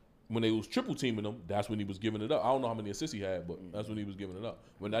 when they was triple teaming him, that's when he was giving it up. I don't know how many assists he had, but that's when he was giving it up.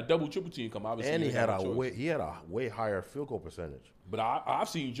 When that double triple team come, obviously, and he had no a choice. way higher field goal percentage. But I've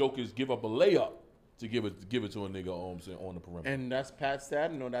seen Jokers give up a layup to give it to a nigga on the perimeter. And that's Pat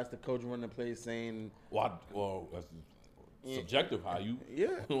Staten, or that's the coach running the play saying, Well, that's subjective how you. Yeah.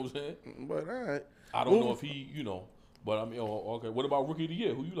 You know what I'm saying? but all right. I don't know if he, but I mean, okay. What about rookie of the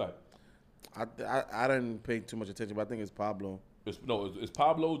year? Who you like? I didn't pay too much attention, but I think it's Pablo. It's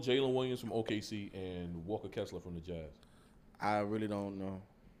Pablo, Jalen Williams from OKC, and Walker Kessler from the Jazz. I really don't know.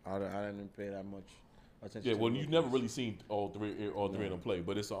 I didn't pay that much attention. Yeah, to well, the you've rookies. never really seen all three of them play,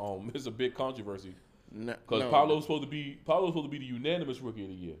 but it's a big controversy because No. Pablo's supposed to be the unanimous rookie of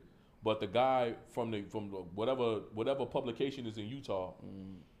the year, but the guy from the whatever publication is in Utah,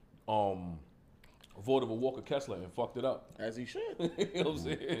 voted for Walker Kessler and fucked it up. As he should. You know what I'm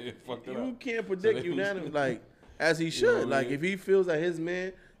saying? Fucked it You up. can't predict So they- unanimous, like, as he should. know what I Like, mean? if he feels that his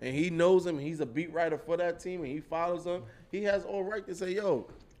man and he knows him and he's a beat writer for that team and he follows him, he has all right to say, yo,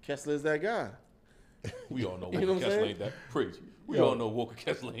 Kessler's that guy. We all know You Walker know what I'm Kessler saying? ain't that. Preach. We Yo. all know Walker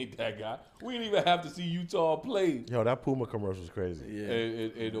Kessler ain't that guy. We didn't even have to see Utah play. Yo, that Puma commercial is crazy.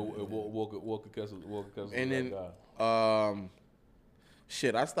 Yeah. And Walker Kessler And is then, that guy.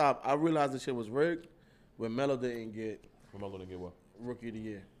 shit, I realized the shit was rigged when Melo didn't get Remember to get what? Rookie of the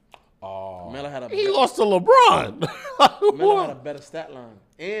Year. Oh, Melo had He lost to LeBron. Melo had a better stat line.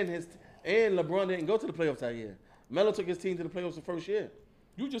 And LeBron didn't go to the playoffs that year. Melo took his team to the playoffs the first year.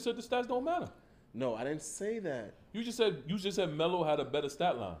 you just said the stats don't matter. No, I didn't say that. You just said Melo had a better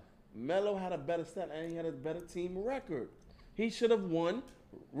stat line. Melo had a better stat and he had a better team record. He should have won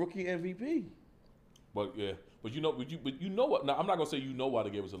rookie MVP. But yeah, but you know what? Now I'm not gonna say you know why they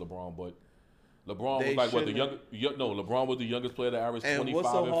gave it to LeBron, but LeBron They was like what the shouldn't young. No, LeBron was the youngest player to average And 25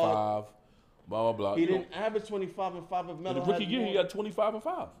 what's so and hard- 5. Blah blah blah. He You know, didn't average 25 and 5. If in Melo the rookie had year, more, he had 25 and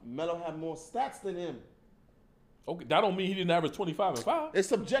 5. Melo had more stats than him. Okay, that don't mean he didn't average 25 and 5. It's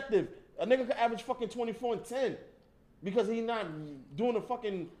subjective. A nigga could average fucking 24 and 10 because he's not doing a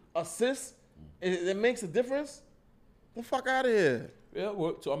fucking assist. It makes a difference. The fuck out of here. Yeah,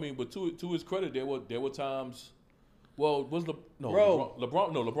 well, so I mean, but to his credit, there were times. Well, Bro.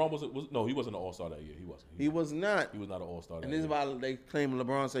 LeBron he wasn't an All-Star that year. He wasn't. He was not. He was not an All-Star that And this is year. why they claim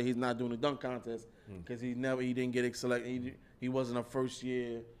LeBron say he's not doing the dunk contest because he didn't get selected. He wasn't a first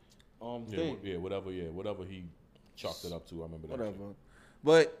year thing. Whatever he chalked it up to. I remember that. Whatever. Shit.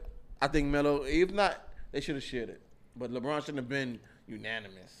 But I think Melo, if not, they should have shared it. But LeBron shouldn't have been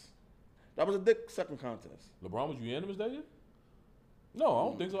unanimous. That was a dick sucking contest. LeBron was unanimous that year? No, I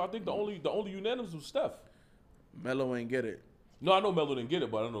don't think so. I think the only unanimous was Steph. Melo ain't get it. No, I know Melo didn't get it,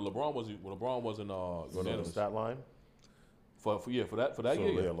 but I know LeBron wasn't unanimous. Stat line. For that So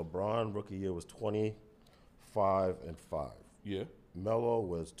year. yeah, LeBron rookie year was 25 and 5. Yeah. Melo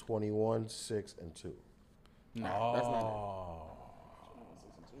was 21, 6 and 2. Nah, that's not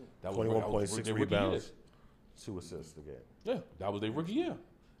it. That was 21.6 their rookie rebounds, year. 2 assists a game. Yeah, that was their rookie year.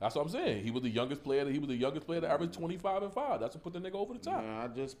 That's what I'm saying. He was the youngest player. He was the youngest player to average 25 and 5. That's what put the nigga over the top. Nah, I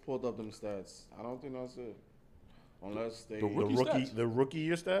just pulled up them stats. I don't think that's it. Unless they. The rookie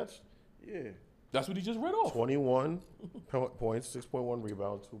year stats? Yeah. That's what he just read off. 21 points, 6.1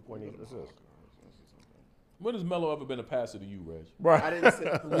 rebounds, 2.8 assists. When has Melo ever been a passer to you, Reg? Right. I didn't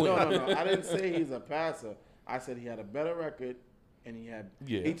say no. I didn't say he's a passer. I said he had a better record, and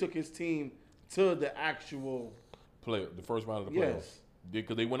he took his team to the actual Play the first round of the playoffs. Yes.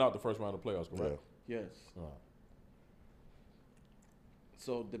 Because they went out the first round of the playoffs, correct? Yes. All right.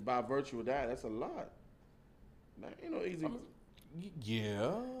 So by virtue of that, that's a lot. That ain't no easy.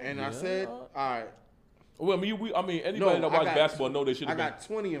 Yeah. And I said, all right. Well, anybody that watch basketball know they should have I been. got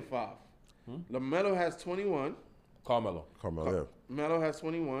 20 and 5. LaMelo has 21. Carmelo. Melo has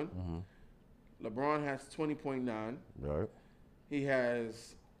 21. LeBron has 20.9. Right. He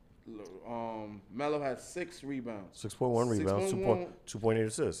has Melo has 6 rebounds. 6.1 rebounds, 2.8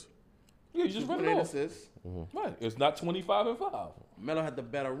 assists. Yeah, you just read it 2.8 off. assists. Right. It's not 25 and 5. Melo had the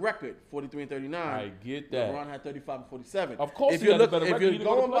better record, 43 and 39. I get that. LeBron had 35 and 47. Of course he had a better record. He didn't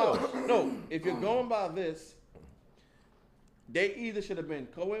go to If you're going by this, they either should have been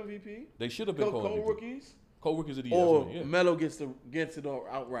co-MVP, They should have been co-MVP. co-rookies, Co-rookies of the year. or yeah. Melo gets it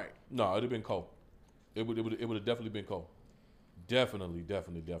outright. No, it'd have been co. It would have definitely been co. Definitely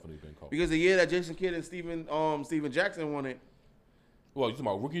been co. Because the year that Jason Kidd and Steven Jackson won it, Well, you talking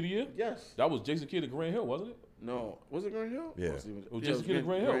about rookie of the year? yes. That was Jason Kidd and Grant Hill, wasn't it? No. Was it Grant Hill? Yeah. Or It was Jason Kidd and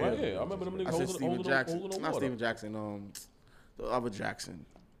Grant Hill, right? Yeah. I remember them niggas I said Steven holding Jackson. on Not water. Steven Jackson. The other Jackson.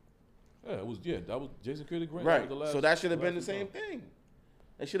 Yeah, that was Jason Kidd and Grant. Right. That was the last, So that should have the been the last same time. thing.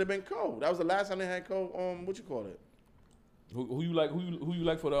 They should have been co. That was the last time they had co. What you call it? Who you like? Who you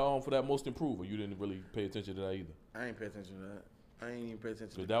like for that most improved? Or you didn't really pay attention to that either? I ain't pay attention to that. I ain't even pay attention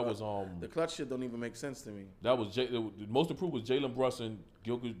to Because that. that was The clutch shit don't even make sense to me. that was the most improved was Jalen Brunson,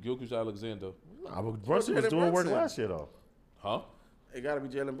 Gilchrist Alexander, Nah, but Brunson was Jalen doing work Brunson. last year, though. huh? It got to be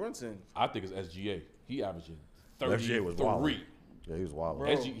Jalen Brunson. I think it's SGA. He averaging SGA was 33. wild. Yeah, he was wild. Bro.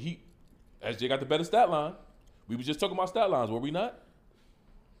 SGA got the better stat line. We was just talking about stat lines, were we not?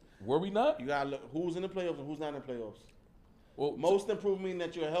 You got to look who's in the playoffs and who's not in the playoffs. Well, Most improved mean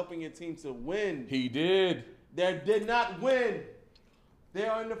that you're helping your team to win. he did. They did not win. They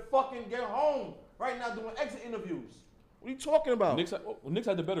are in the fucking get home right now doing exit interviews. What are you talking about? Knicks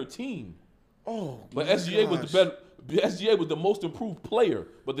had the better team, Oh, but my SGA was the gosh. better. SGA was the most improved player,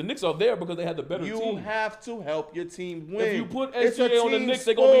 but the Knicks are there because they had the better You team. have to help your team win. If you put It's a SGA on the team Knicks,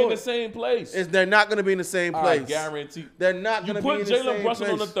 they're gonna be in the sport. same place. They're not going to be in the same place. I guarantee. They're not You going to be in put the same Jalen Brunson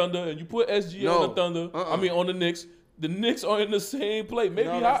place. on the Thunder and you put SGA No. on the Thunder. I mean on the Knicks. The Knicks are in the same place. Maybe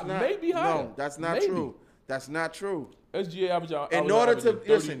No, that's not- maybe higher. No, that's not Maybe. true. That's not true. SGA average out. In order to-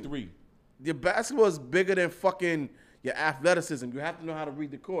 33. Your basketball is bigger than fucking your athleticism. You have to know how to read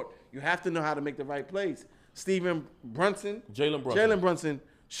the court. You have to know how to make the right plays. Jalen Brunson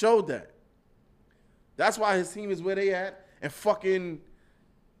showed that. That's why his team is where they at, and fucking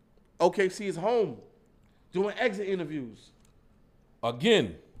OKC is home, doing exit interviews.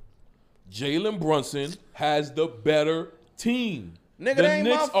 Again, Jalen Brunson has the better team. Nigga, the that ain't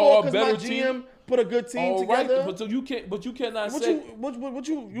Knicks my are fault a because my better GM team. put a good team together. Right, but you can't. But you cannot say. What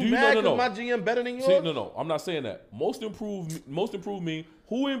you Do you mad know? because my GM better than yours? See, no. I'm not saying that. Most improved mean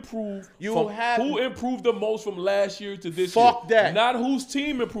who improved. Who improved the most from last year to this year? Fuck that. Not whose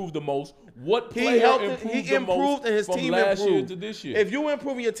team improved the most. What player improved the most and his from team last improved. year to this year? If you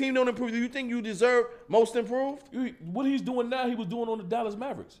improve and your team don't improve, do you think you deserve most improved? What he's doing now, he was doing on the Dallas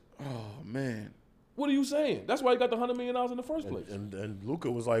Mavericks. Oh man. What are you saying? That's why he got the $100 million in the first place. And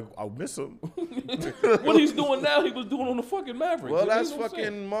Luka was like, I'll miss him. What he's doing now, he was doing on the fucking Mavericks. Well, that's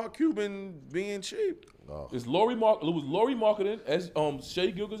fucking Mark Cuban being cheap. Oh. It was Laurie Marketing, as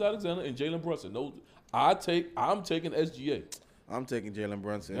Shea Gilgeous-Alexander, and Jalen Brunson. Those I'm taking SGA. I'm taking Jalen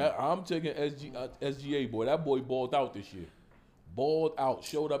Brunson. Yeah, I'm taking SGA, boy. That boy balled out this year. Balled out.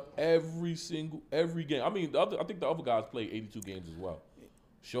 Showed up every game. I mean, I think the other guys played 82 games as well.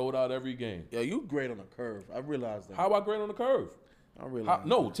 Showed out every game. Yo, you great on the curve. I realized that. How I grade on the curve? I realized.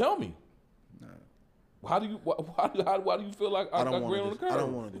 No, tell me. Nah. Why do you feel like I got grade on the curve? I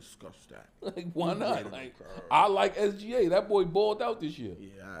don't want to discuss that. Like, why not? Like, I like SGA. That boy balled out this year.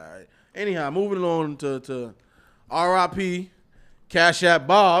 Yeah. All right. Anyhow, moving on to R.I.P. Cash App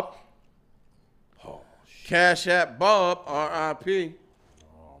Bob. Oh, shit. Cash App Bob. R.I.P.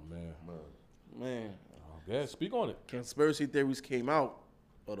 Oh, man. Man. Yeah, speak on it. Conspiracy theories came out.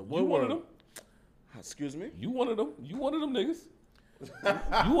 You one of them. Excuse me? You one of them. You one of them niggas.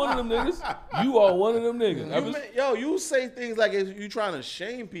 You one of them niggas. You are one of them niggas. You say things like you trying to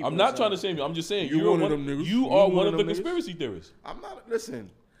shame people. I'm not trying to shame you. I'm just saying you're one of them niggas. You are one of the conspiracy theorists. I'm not.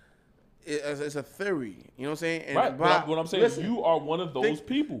 Listen, it's a theory. You know what I'm saying? And right. But what I'm saying is you are one of those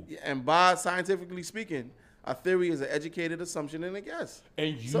people. And by scientifically speaking, a theory is an educated assumption and a guess.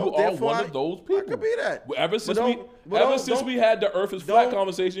 And you are one of those people. I could be that. Ever since we had the Earth is flat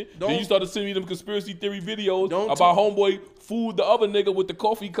conversation, then you started sending me them conspiracy theory videos about homeboy fooled the other nigga with the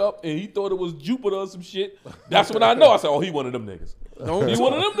coffee cup and he thought it was Jupiter or some shit. That's when I know. I said, oh, he one of them niggas. He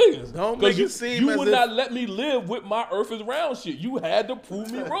one of them niggas. Don't make it seem you would not let me live with my Earth is round shit. You had to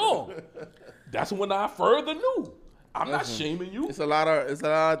prove me wrong. That's when I further knew. I'm not shaming you. It's a lot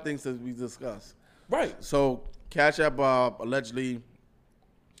of things that we discuss. Right. So Cash App Bob allegedly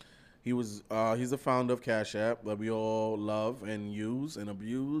he's the founder of Cash App that we all love and use and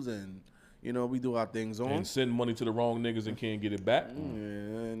abuse and we do our things on. And send money to the wrong niggas and can't get it back.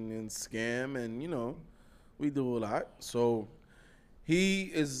 And scam and we do a lot. So he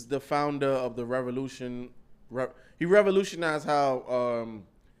is the founder of the revolution. He revolutionized how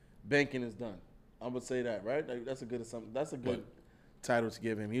banking is done. I would say that, right? Like, that's a good title to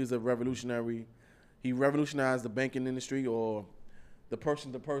give him. He was a revolutionary. He revolutionized the banking industry or the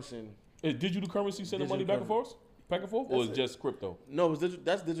person-to-person. Digital currency sending money back and forth? Or is it just crypto? No,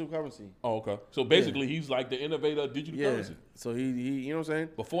 that's digital currency. Oh, okay. So basically, he's like the innovator of digital currency. So he, you know what I'm saying?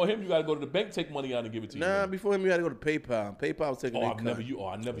 Before him, you got to go to the bank, take money out, and give it to you. Nah, before him, you got to go to PayPal. PayPal was taking a cut. I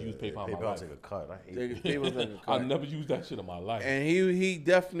never used PayPal in my life. PayPal take a cut. I hate it. PayPal take a cut. I never used that shit in my life. And he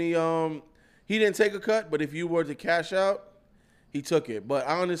definitely he didn't take a cut, but if you were to cash out, he took it. But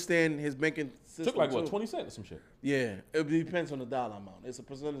I understand his banking system took like too. 20 cents or some shit. Yeah, it depends on the dollar amount. It's a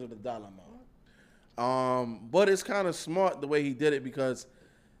percentage of the dollar amount. But it's kind of smart the way he did it because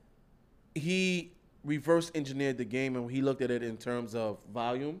he reverse engineered the game and he looked at it in terms of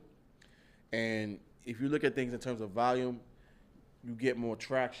volume. And if you look at things in terms of volume, you get more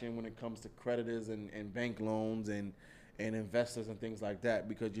traction when it comes to creditors and bank loans and investors and things like that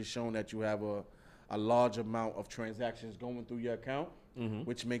because you're showing that you have a large amount of transactions going through your account,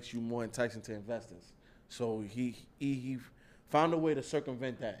 which makes you more enticing to investors. So he found a way to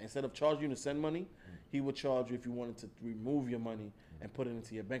circumvent that. Instead of charging you to send money, he would charge you if you wanted to remove your money and put it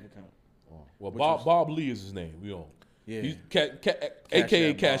into your bank account. Oh. Well, Bob Lee is his name. We all. Yeah. He's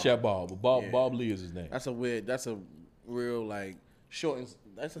AKA Cash App Bob. But Bob Lee is his name. That's a real like short.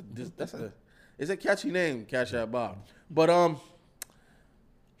 It's a catchy name, Cash App Bob. But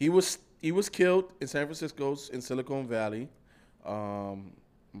he was killed in San Francisco in Silicon Valley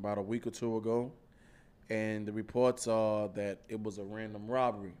about a week or two ago, and the reports are that it was a random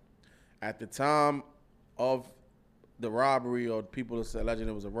robbery. At the time of the robbery, or people alleging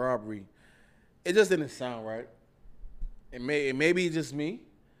it was a robbery, it just didn't sound right. It may be just me,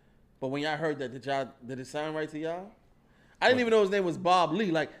 but when y'all heard that, did it sound right to y'all? I didn't even know his name was Bob Lee.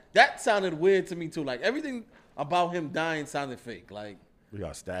 Like, that sounded weird to me too. Like, everything about him dying sounded fake. Like, we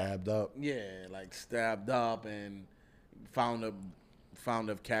got stabbed up. Yeah, like stabbed up and found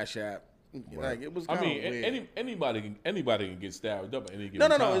a Cash App. Right. Like, it was kind of weird. Anybody can get stabbed up at any given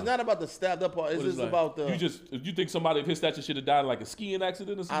No. time. It's not about the stabbed up part. It's just like, about the. You think somebody of his stature should have died in like a skiing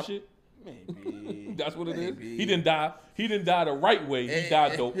accident or some shit? Maybe. That's what it is. Maybe. He didn't die. He didn't die the right way. He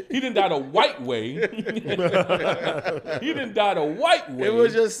died the. He didn't die the white way. He didn't die the white way. It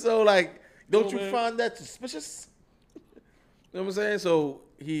was just so like, don't Oh, you man. find that suspicious? You know what I'm saying? So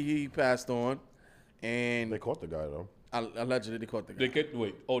he passed on, and They caught the guy though. allegedly they caught the guy. They get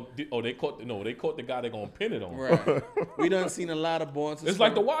wait. They caught the guy. They're gonna pin it on. Right. We done seen a lot of bonds. It's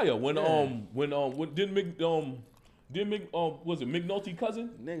like The Wire when was it McNulty cousin?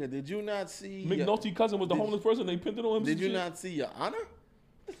 Nigga, did you not see? McNulty cousin was the homeless person. They pinned it on him. Did some you shit? not see Your Honor?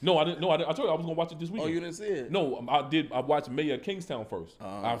 No, I didn't. No, I told you I was gonna watch it this Oh, weekend. you didn't see it? No, I did. I watched Mayor of Kingstown first.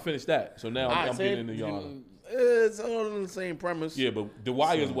 I finished that, so now I'm getting into Your Honor. It's all in the same premise. Yeah, but The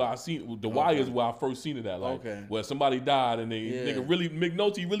Wire is where I seen. The Wire is where I first seen it at. Like, where somebody died and they nigga really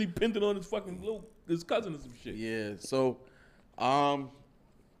McNulty really pinned it on his fucking his cousin or some shit. Yeah. So,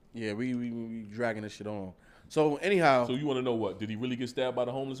 we dragging this shit on. So anyhow, So you want to know what? Did he really get stabbed by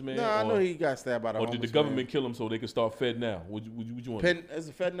the homeless man? I know he got stabbed by the Or homeless did the government kill him so they could start Fed now? Would you want? It's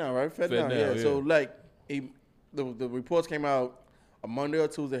a Fed now, right? Fed Fed now, now, yeah. yeah. So like, the reports came out a Monday or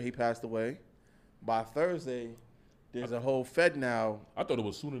Tuesday. He passed away. By Thursday, there's a whole Fed now I thought it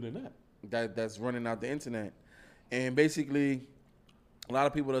was sooner than that. that's running out the internet, and basically, a lot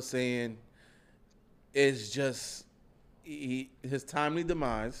of people are saying it's just his timely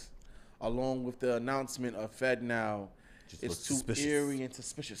demise, along with the announcement of Fed now. It's looks too suspicious. eerie and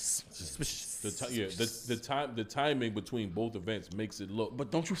suspicious. The timing between both events makes it look. But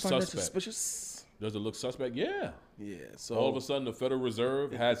don't you find suspect. that suspicious? Does it look suspect? Yeah. Yeah. So All of a sudden, the Federal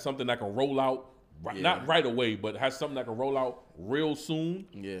Reserve has something that can roll out, not right away, but has something that can roll out real soon.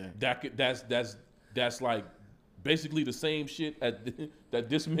 Yeah. That's like basically the same shit that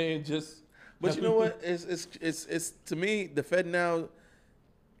this man just. But you know what? It's to me the Fed now.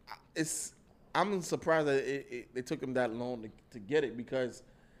 I'm surprised that it took them that long to get it, because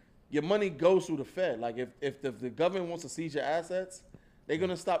your money goes through the Fed. Like if the government wants to seize your assets, they're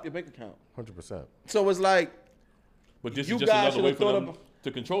gonna stop your bank account. 100%. So it's like, But this you is just guys another way should've for them thought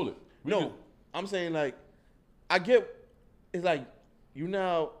to control it. no, I'm saying like, I get. It's like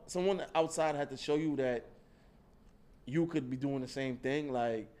someone outside had to show you that you could be doing the same thing.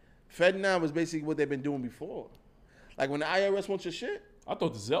 Like Fed now is basically what they've been doing before. Like when the IRS wants your shit. I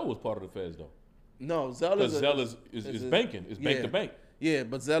thought the Zelle was part of the Feds though. No, Zelle Because Zelle is banking. It's bank to bank. Yeah,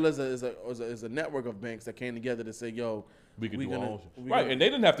 but Zelle is a network of banks that came together to say, yo, We could do our own shit. we Right, gonna- and they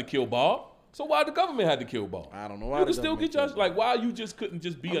didn't have to kill Bob. So why the government had to kill Bob? I don't know why You the could still government get your killed like. Why you just couldn't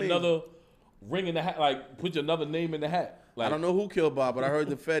just be I mean- another ring in the hat? Like put another name in the hat. Like I don't know who killed Bob, but I heard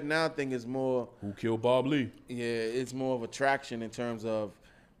the Fed now thing is more, who killed Bob Lee. yeah, it's more of a traction in terms of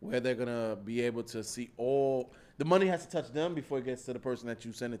where they're gonna be able to see all the money has to touch them before it gets to the person that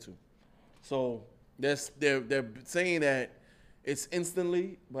you send it to. So they're saying that it's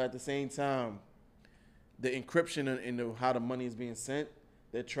instantly, but at the same time, the encryption in how the money is being sent,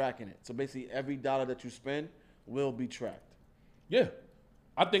 they're tracking it. So basically, every dollar that you spend will be tracked. Yeah.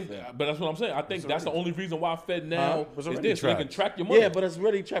 I think, but that's what I'm saying. I think that's the only reason why Fed now It's is already this. So they can tracked. track your money. Yeah, but it's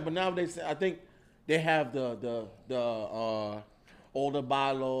really tracked. But now I think they have the all the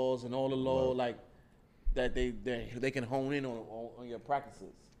bylaws and all the law like that they can hone in on your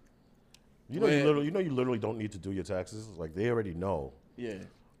practices. You literally don't need to do your taxes. Like they already know. Yeah.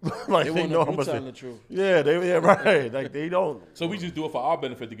 Like They they want know you how much. telling the truth. Yeah, right. Like they don't. So we just do it for our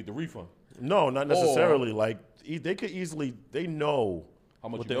benefit to get the refund. No, not necessarily. Like they could easily. They know How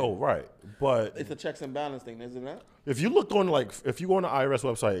much what you they made. owe. Right, but It's a checks and balance thing, isn't it? if you look on if you go on the IRS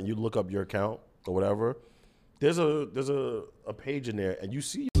website and you look up your account or whatever, there's a page in there and you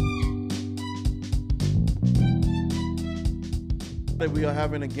see. We are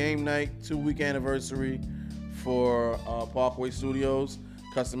having a game night 2-week anniversary for Parkway Studios.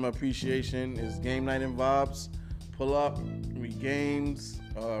 Customer appreciation is game night and vibes. Pull up, we games,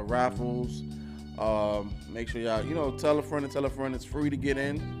 raffles. Make sure y'all, tell a friend. It's free to get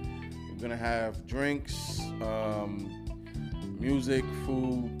in. We're gonna have drinks, music,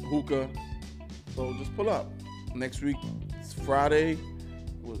 food, hookah. So just pull up. Next week, it's Friday,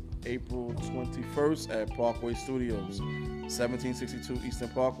 April 21st at Parkway Studios, 1762 Eastern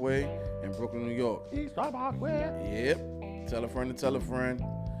Parkway in Brooklyn, New York. Eastern Parkway. Yep. Tell a friend.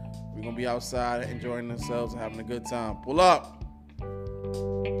 We're going to be outside enjoying ourselves and having a good time. Pull up.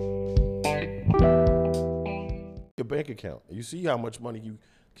 Your bank account. You see how much money you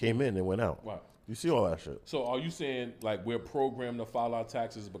came in and went out. Right. You see all that shit. So are you saying like we're programmed to file our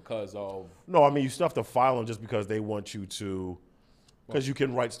taxes because of? No, I mean you still have to file them just because they want you to. Because you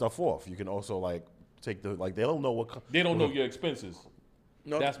can write stuff off. You can also take they don't know what. They don't know your expenses.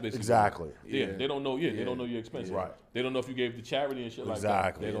 No. That's basically Exactly. Yeah, Yeah. they don't know. Yeah, they don't know your expenses. Right. They don't know if you gave to charity and shit like that.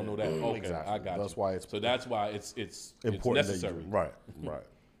 Exactly. They don't know that. Okay, Exactly. I got you. That's why it's so that's why it's important that necessary. right.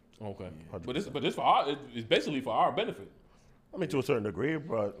 Okay, but it's for our it's basically for our benefit I mean, to a certain degree,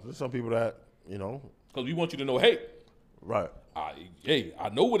 but there's some people that because we want you to know, hey, right. I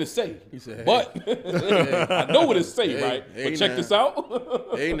know what it say, said, but I know what it say, right? hey But check now. this out.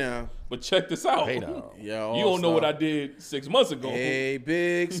 Hey now. But check this out. Hey now. Yeah, You don't know what I did 6 months ago. Hey,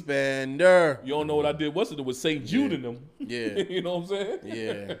 big spender. You don't know what I did. What's it with St. Jude in them? Yeah. You know what I'm saying?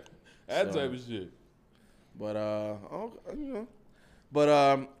 Yeah. That type of shit. But I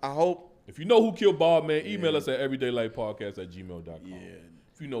hope. If you know who killed Bob, man, email us at everydaylifepodcast@gmail.com. Yeah.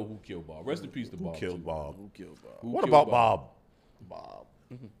 If you know who killed Bob, rest in peace to Bob. Killed too. Bob. Who killed Bob? Who What killed about Bob? Bob.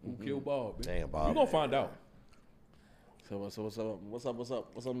 Who killed Bob? Man? Damn, Bob. You gonna find out. So what's up?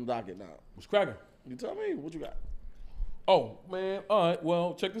 What's on the docket now? What's cracking? You tell me what you got. Oh man, all right.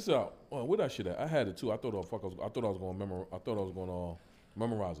 Well, check this out. Where that shit at? I had it too. I thought I was going to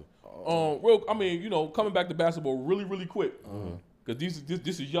memorize it. I mean, coming back to basketball really quick. Because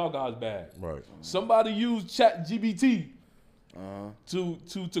this is y'all guys' bag. Right. Somebody used ChatGPT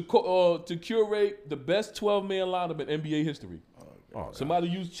to curate the best 12-man lineup in NBA history. Somebody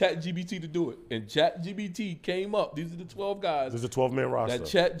used ChatGPT to do it, and ChatGPT came up. These are the 12 guys There's a 12-man roster. that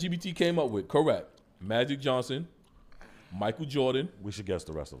ChatGPT came up with. Correct. Magic Johnson, Michael Jordan, We should guess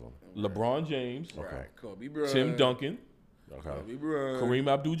the rest of them. LeBron James, Right. Kobe Bryant. Tim Duncan, Okay. Kobe Bryant.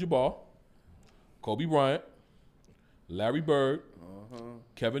 Kareem Abdul-Jabbar, Kobe Bryant, Larry Bird,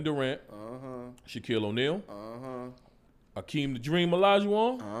 Kevin Durant, Shaquille O'Neal, Akeem the Dream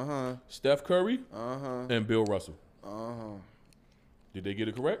Olajuwon, Steph Curry, and Bill Russell. Did they get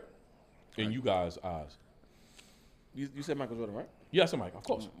it correct? In you guys' eyes? You said Michael Jordan, right? Yes, Mike. Of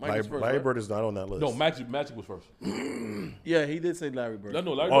course. Mike's first, Larry right? Bird is not on that list. No, Magic was first. Yeah, he did say Larry Bird. No,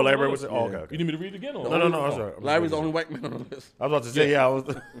 Larry. Oh, Bird Larry Bird was was. on Oh, the list. okay. You need me to read it again? Or? No. I'm sorry. Larry's the only white man on the list. I was about to say, yeah. I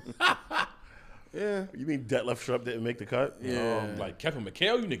was. Yeah. You mean Detlef Schrempf didn't make the cut? Yeah. Like Kevin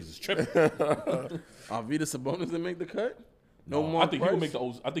McHale, you niggas is tripping. Arvydas Sabonis didn't make the cut. No I Mark think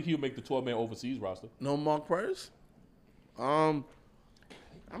Price. I think he'll make the 12-man overseas roster. No Mark Price. I'm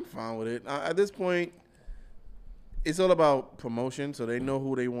fine with it. At this point, it's all about promotion. So they know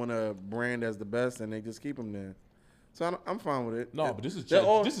who they want to brand as the best, and they just keep them there. So I'm fine with it. No, but this is They're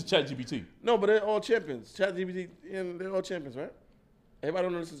all- ChatGPT. No, but they're all champions. ChatGPT, and they're all champions, right? Everybody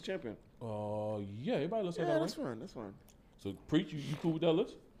knows this is a champion. Yeah, everybody looks like Yeah, that. that's Right? fine. That's fine. So, Preach, you cool with that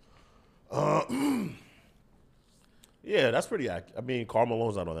list? Yeah, that's pretty accurate. I mean, Karl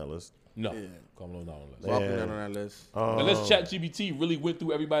Malone's not on that list. No. Yeah. Carmelo not on the list. Walking Yeah. down on that list. Unless ChatGPT really went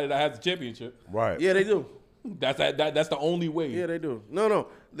through everybody that has the championship. Right. Yeah, they do. That's the only way. Yeah, they do. No.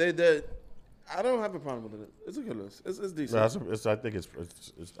 They. I don't have a problem with it. It's a good list. It's decent. No, I think it's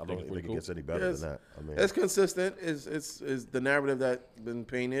I don't think pretty it cool. gets any better Yes. than that. I mean, It's consistent. It's the narrative that's been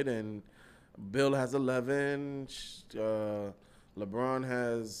painted, and Bill has 11. LeBron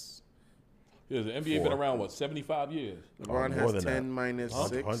has Yeah, the NBA been around, 75 years? LeBron more has than 10 that. minus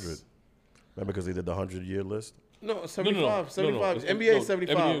 6. 100. Remember because they did the 100-year list? No, No. 75. It's- NBA is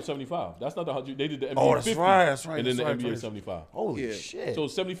 75. NBA is 75. That's not the 100. They did the NBA Oh, that's 50, right, that's right, and then that's the right, NBA right. is 75. Holy Yeah. shit. So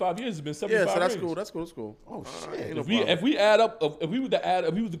 75 years has been Yeah, 75 so that's rings. cool. That's cool. Oh, shit. Ain't no If we problem. if we were to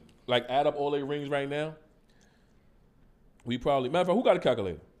add up all their rings right now, we probably matter of fact, who got a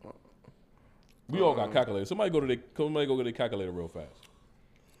calculator? We all got calculators. Somebody go get a calculator real fast.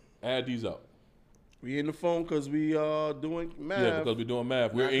 Add these up. We in the phone because we are doing math. Yeah, because we're doing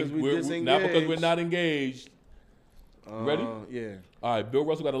math. Not 'cause we We're not because we're disengaged. not engaged. Ready? Yeah. All right. Bill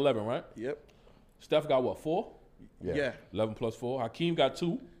Russell got 11, right? Yep. Steph got what? 4. Yeah. 11 plus 4. Hakeem got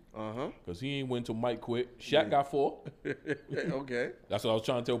 2 because he ain't win till Mike quit. Shaq got 4. Okay. That's what I was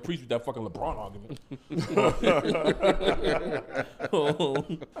trying to tell Preach with that fucking LeBron argument.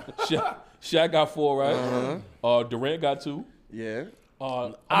 Shaq got 4, right? Durant got 2. Yeah.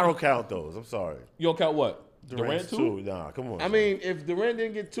 I don't count those. I'm sorry. You don't count what? Durant's Durant 2? Nah, come on. I son. mean, if Durant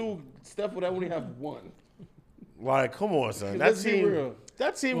didn't get 2, Steph would only have 1. Like, come on, son. Let's be real.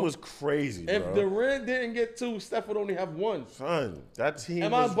 That team was crazy, If bro. Durant didn't get 2, Steph would only have 1. Son, that team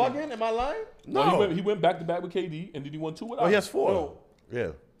Am I was... bugging? Am I lying? No. He went back to back with KD, and did he win 2 without? Oh, he has 4. No.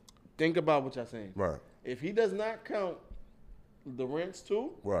 Yeah, Think about what y'all saying. right, If he does not count Durant's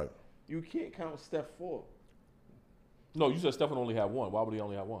 2, right. you can't count Steph 4 No, you said Steph would only have 1. Why would he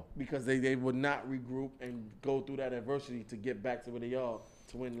only have 1? because they would not regroup and go through that adversity to get back to where they are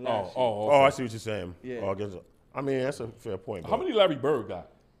to win last year. Oh, Okay. I see what you're saying. Yeah. Oh, I mean, that's a fair point. How but many Larry Bird got?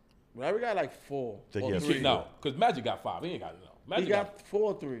 Larry got like 4 Think or he has 3. No, because Magic got 5. He ain't got no. He Magic got 4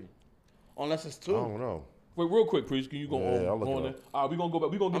 or 3. Unless it's 2. I don't know. Wait, real quick, Preach. Can you go I'll look on it there? All right, we're gonna go back.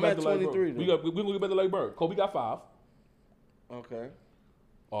 We're gonna I'm get back at to Larry 23 Bird. We're gonna get back to Larry Bird. Kobe got 5. Okay.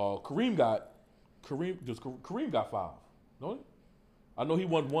 Kareem got 5. No, I know he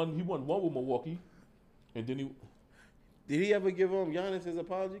won one. He won one with Milwaukee, and then he. Did he ever give Giannis his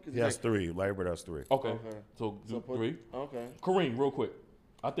apology? He has 3. Larry Bird has 3. Okay. Okay. So, put- 3. Okay. Kareem, real quick.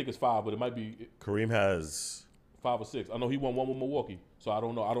 I think it's 5, but it might be Kareem has 5 or 6. I know he won one with Milwaukee, so I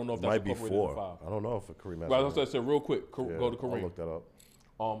don't know. I don't know if that's might be incorporated in 4. 5. I don't know if Kareem has. Right, one. that's what I said. Real quick, Yeah, go to Kareem. I'll look that up.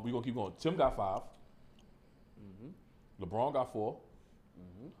 We're gonna keep going. Tim got 5. LeBron got 4.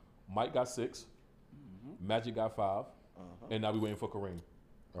 Mike got 6. Magic got 5. And now we waiting for Kareem.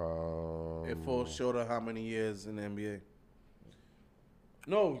 It falls short of how many years in the NBA?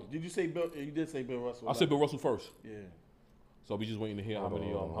 No, did you say Bill? You did say Bill Russell. I said Bill Russell first. Yeah. So we just waiting to hear how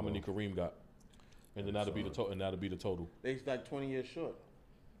many Kareem got, and then that'll be the total. They like 20 years short.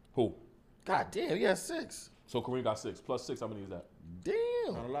 Who? God damn, he has 6. So Kareem got 6 plus 6. How many is that?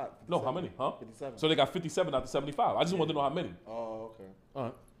 Damn. Not a lot. No, how many? Huh? 57. So they got 57 out of 75. I just want to know how many. Oh, okay. All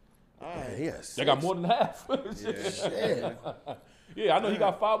right. All right. He has 6. They got more than half. Shit. Yeah, I know he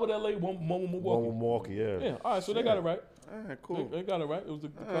got 5 with LA, one with One Milwaukee. with Milwaukee, yeah. Yeah. All right. So they got it right. All right, cool. They got it right. It was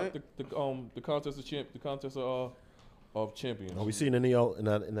right. the contest of champions. Are we seeing any else in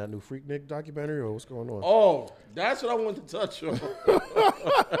that new Freaknik documentary, or what's going on? Oh, that's what I wanted to touch on.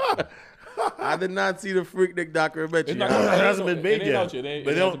 I did not see the Freaknik documentary. It's not- It hasn't been made it ain't yet. out yet. It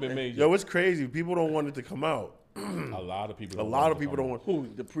But hasn't been made yet. Yo, it's crazy. People don't want it to come out. A lot of people. A lot of people don't want. Who?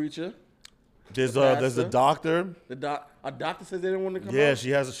 The preacher? There's the pastor? doctor. A doctor says they didn't want to come out?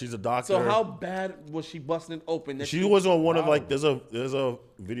 Yeah, she's a doctor. So how bad was she busting it open? That She was on one of like there's a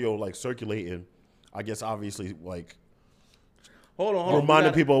video like circulating. I guess obviously like Hold on.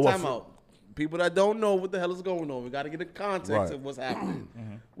 reminding people of what Time out. People that don't know what the hell is going on. We got to get the context Right. of what's happening.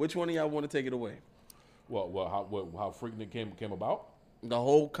 Which one of y'all want to take it away? How Freaknik came about? The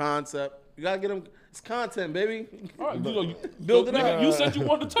whole concept. You got to get them. It's content, baby. All right, Build it nigga, up. You said you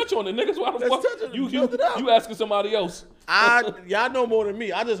wanted to touch on it, niggas. Why the Let's fuck touch on it. you Build it up. you asking somebody else? Y'all know more than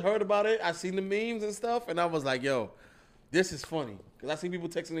me. I just heard about it. I seen the memes and stuff, and I was like, yo, this is funny. Because I seen people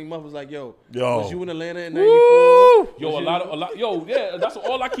texting their mothers like, yo, was you in Atlanta in 94? Yo, a lot. Yo, yeah, that's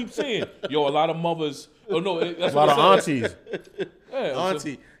all I keep saying. Yo, a lot of mothers. Oh no, that's a lot what of I said. aunties. Yeah,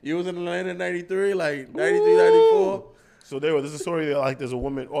 Auntie, you was in Atlanta in 93, like 93, 94? So there's a story that like there's a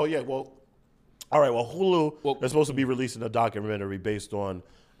woman. Oh yeah, well, all right. Well, Hulu they're supposed to be releasing a documentary based on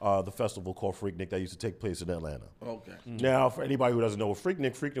the festival called Freaknik that used to take place in Atlanta. Okay. Now, for anybody who doesn't know what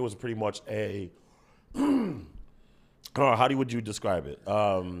Freaknik was pretty much a. How would you describe it?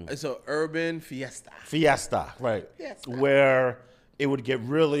 It's an urban fiesta. Fiesta, right? Fiesta. Where it would get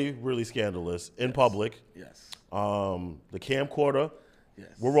really, really scandalous in public. Yes. The camcorder, Yes.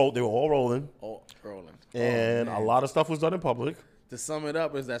 they were all rolling, Oh, rolling. and Oh, a man. lot of stuff was done in public. To sum it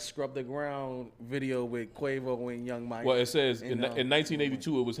up, is that Scrub the Ground video with Quavo and Young Mike. Well, it says in And,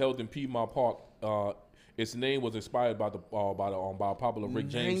 1982 it was held in Piedmont Park. Its name was inspired by a popular Rick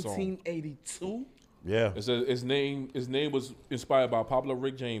James song. 1982? Yeah, It says his name was inspired by a popular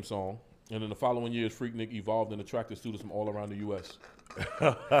Rick James song, and in the following years, Freaknik evolved and attracted students from all around the U.S.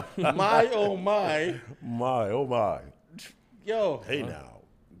 My, oh my. oh my, Yo. hey now,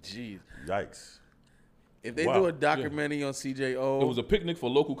 Jeez. yikes. If they Wow. do a documentary on CJO. It was a picnic for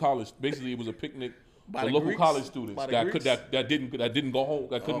local college. Basically, it was a picnic By for the local Greeks? college students By the that Greeks? didn't go home.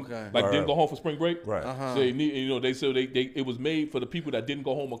 That couldn't Okay. didn't go home for spring break. Right. Uh-huh. So they need, they said it was made for the people that didn't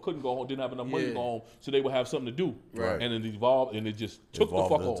go home or couldn't go home, didn't have enough money to Yeah. go home, so they would have something to do. Right. And it evolved, and it just took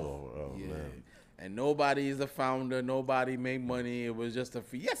Evolved the fuck into- off. oh, Yeah. man. And nobody is the founder. Nobody made money. It was just a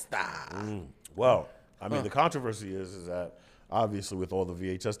fiesta. Well, I mean, the controversy is that obviously with all the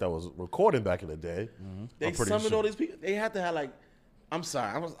VHS that was recorded back in the day, They I'm pretty summoned sure- all these people. They had to have like, I'm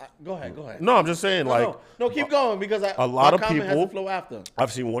sorry. Go ahead. No, I'm just saying, No, keep going because a lot my of comment has people- to flow after.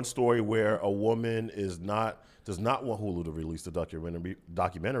 I've seen one story where a woman does not want Hulu to release the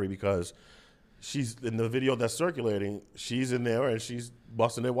documentary because she's in the video that's circulating. She's in there and she's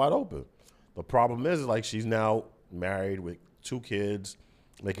busting it wide open. The problem is like she's now married with 2 kids,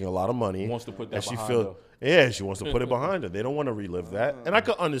 making a lot of money. Wants to put that and she behind her. Yeah, she wants to put it behind her. They don't want to relive that, and I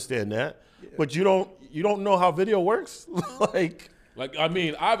could understand that. But you don't know how video works, like. Like, I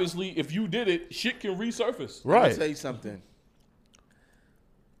mean, obviously, if you did it, shit can resurface. Let me Right. tell you something.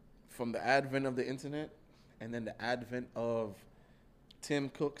 From the advent of the internet and then the advent of Tim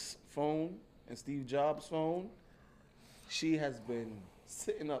Cook's phone and Steve Jobs' phone, she has been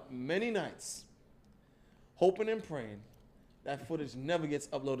sitting up many nights hoping and praying that footage never gets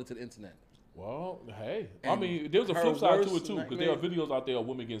uploaded to the internet. Well, hey, I And mean, there's a her flip side to worst it too, because there are nightmare- videos out there of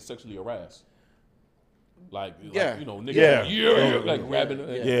women getting sexually harassed. Like Yeah. you know, niggas, Yeah. like grabbing,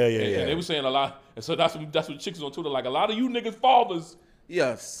 Yeah. and they were saying a lot, and so that's what chicks on Twitter like. A lot of you niggas fathers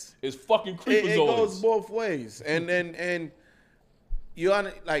Yes. is fucking It creepers. goes both ways. And you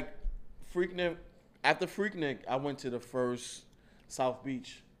on like Freaknik. After Freaknik, I went to the first South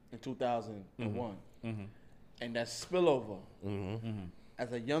Beach in 2001. And that spillover,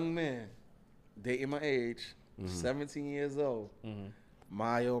 as a young man, dating my age, 17 years old,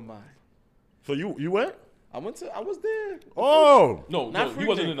 my oh my. So you went? I was there. Oh. No, Not he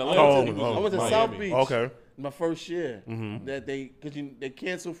wasn't in Freaknik. Atlanta. Oh, I went to Miami. South Beach. Okay. My first year. That because they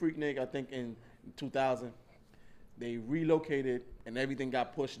canceled Freaknik, I think in 2000. They relocated and everything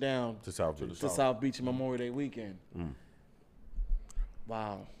got pushed down To South Beach. to South Beach Memorial Day weekend.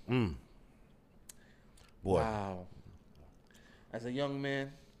 Wow. Boy. Wow. As a young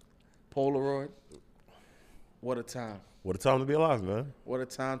man, Polaroid, what a time. What a time to be alive, man. What a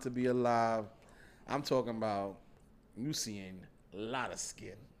time to be alive. I'm talking about you seeing a lot of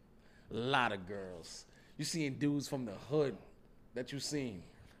skin, a lot of girls. You seeing dudes from the hood that you seen.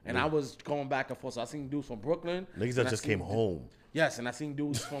 And I was going back and forth. So I seen dudes from Brooklyn. Niggas that just came home. Yes, and I seen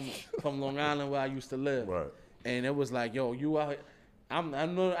dudes from Long Island where I used to live. Right. And it was like, yo, you out here. I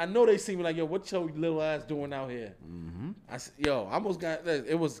know they see me like, yo, what your little ass doing out here? Yo, I almost got,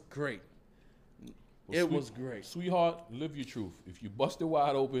 it was great. It was great. Sweetheart, live your truth. If you bust it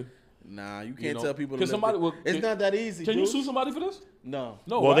wide open, Nah, you can't know, tell people to can somebody live will- it's can- not that easy, can dude. you sue somebody for this? No.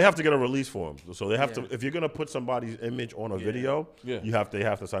 No. Well, right? they have to get a release form. So they have Yeah. to, if you're going to put somebody's image on a video, Yeah. they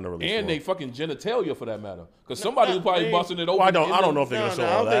have to sign a release And form. they fucking genitalia for that matter. Because somebody was probably they- busting it open. Well, I in don't know if they're going to show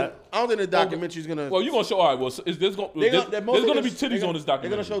all that. I don't think the documentary's gonna. Well, you're going to show, all right, well, is this going they're there's they're going to be they're titties on this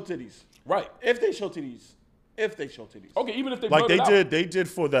documentary. They're gonna show titties. Right. If they show titties. Okay, even if they Like blurred it they out. did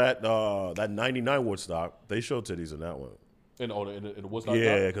for that 99 Woodstock. They showed titties in that one. In the Woodstock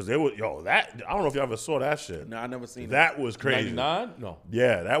Yeah, because they was that. I don't know if you ever saw that shit. No, I never seen That was crazy. 99? No.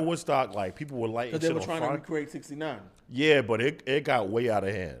 Yeah, that Woodstock, like people were lighting because they shit were on trying to fire. recreate '69. Yeah, but it got way out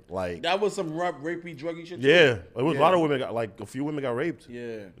of hand. Like That was some rapey, druggy shit. too. yeah, it was a lot Yeah. of women got a few women got raped.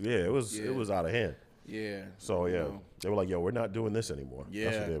 Yeah, Yeah, it was out of hand. yeah. So yeah, You know, they were like, yo, we're not doing this anymore. That's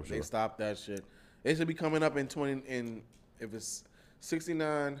yeah. for damn sure. They stopped that shit. They should be coming up in if it's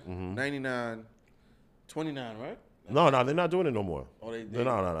 69, Mm-hmm. 99, 29, right? No, they're not doing it no more. Oh, they- no, they're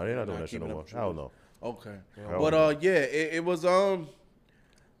not doing not that shit keeping no up more. with Hell no. Okay. Yeah. But yeah, it was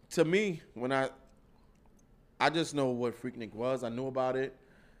to me when I just know what Freaknik was. I knew about it.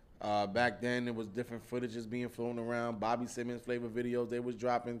 Back then, there was different footages being flown around. Bobby Simmons flavor videos. They was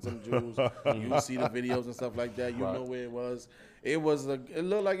dropping some jewels. You see the videos and stuff like that. You Right. know where it was. It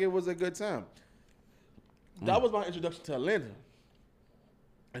looked like it was a good time. That was my introduction to Atlanta.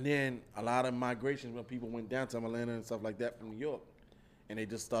 And then a lot of migrations when people went down to Atlanta and stuff like that from New York. And they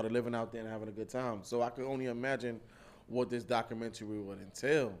just started living out there and having a good time. So I could only imagine what this documentary would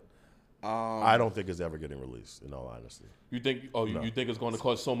entail. I don't think it's ever getting released. In all honesty. You think? Oh, you think it's going to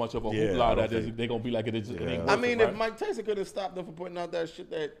cause so much of a Yeah, I hoopla don't that think- they're going to be like it ain't Yeah. worth I it, mean, right? if Mike Tyson could have stopped them from putting out that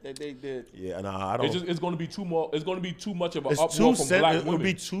shit that they did. Yeah, and I don't. It's going to be too more. It's going to be too much of an It's uproar too from black it would women.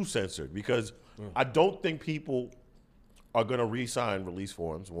 be too censored because I don't think people are gonna re-sign release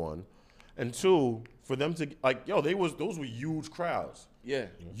forms. One, and two, for them to like, yo, those were huge crowds, Yeah.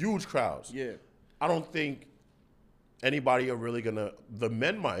 huge crowds. Yeah. I don't think anybody are really gonna. The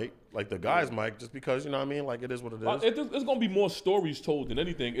men might, like the guys might, just because you know what I mean. Like it is what it is. It's going to be more stories told than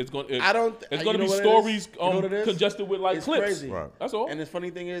anything. It's going. I don't. It's you going to know be what it stories is? You know what it is? congested with like It's clips. crazy. Right. That's all. And the funny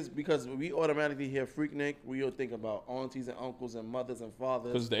thing is, because we automatically hear Freaknik, we all think about aunties and uncles and mothers and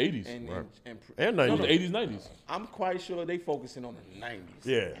fathers. 'Cause it's the 80s. And, Right. and And No, 90s. the 80s, 90s. I'm quite sure they focusing on the 90s.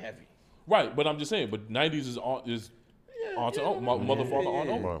 Yeah. Heavy. Right, but I'm just saying. But 90s is aunt to uncle, mother, father, aunt,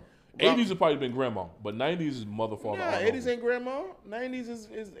 yeah. uncle. Right. 80s has probably been grandma, but 90s is mother, father, Nah, aunt, 80s uncle. ain't grandma. 90s is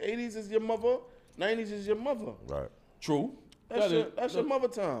 80s is your mother. 90s is your mother. Right. True. That's your mother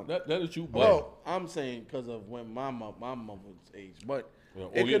time. That is true. But Well, I'm saying because of when my mother's age, but yeah,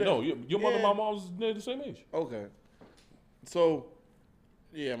 it coulda- your mother, yeah. and my mom's near the same age. Okay, so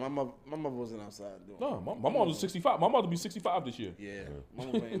yeah, my mother wasn't outside doing. No, my mom was 65. My mother will be 65 this year. Yeah,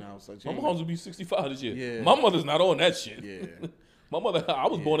 mama ain't outside. She My ain't- mom's will be 65 this year. Yeah. My mother's not on that shit. Yeah, My mother, I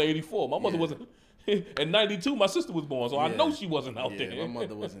was born in 84. My mother Yeah. wasn't. In 92, my sister was born, so I Yeah. know she wasn't out yeah. there. My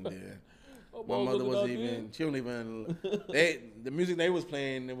mother wasn't there. My My mom mother wasn't out wasn't there. even. She don't even. The music they was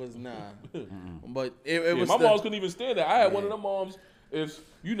playing, it was nah. But it Yeah, was. my the, moms couldn't even stand that. I had one of them moms. If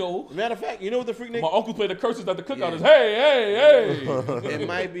you know, Matter of fact, you know what the Freaknik? my uncle played the curses at the cookout. Yeah. Is hey, hey, hey. It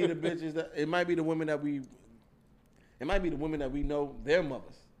might be the bitches that. It might be the women that we. It might be the women that we know their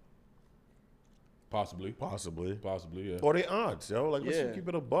mothers. Possibly, Possibly. yeah. Or they aunts, yo. Like let's Yeah. keep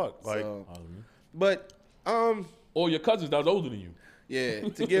it a buck. Like So, but Or your cousins that's older than you. Yeah,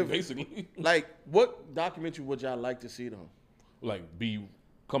 to give basically. like what documentary would y'all like to see though? Like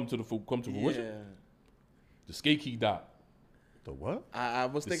come to fruition. Yeah, The Skate Key doc. The what? I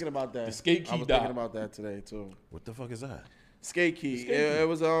was thinking about that. the Skate Key I was doc. thinking about that today too. What the fuck is that? Skate Key. It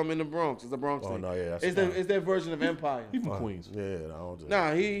was in the Bronx. It's the Bronx thing. no, yeah, that's It's their version of Empire. He from Queens. Yeah, I don't do that.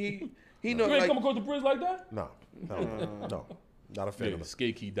 Nah, he You know ain't like come across the bridge like that? No. Not a fan Yeah, of the it.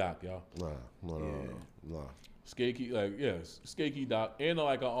 Skate Key doc, y'all. No. Skate Key, Skate Key doc, and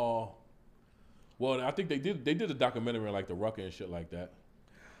like well, I think they did a documentary on like the Rucker and shit like that.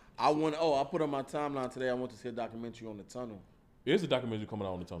 I put on my timeline today. I want to see a documentary on the tunnel. There's a documentary coming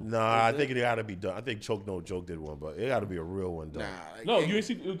out on the tunnel. Nah, I think it got to be done. I think Choke No Joke did one, but it got to be a real one done. No, you ain't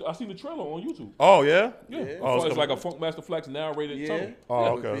seen. I seen the trailer on YouTube. Oh yeah. Yeah, Oh, it's like a Funkmaster Flex narrated tunnel.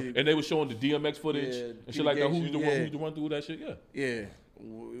 Oh, Yeah. okay. And they were showing the DMX footage Yeah, and shit like that. Who Peter used to Gates, run? Who used to run through that shit? Yeah.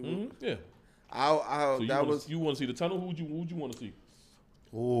 Yeah. Yeah. So you want to see the tunnel? Who would you want to see?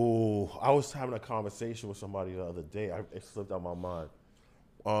 Ooh, I was having a conversation with somebody the other day. It slipped out my mind.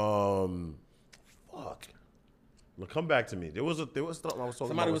 Fuck. Look, come back to me. There was something I was talking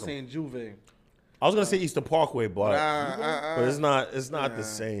Somebody about. was saying Juve. I was gonna say Eastern Parkway, but it's not. It's not nah. the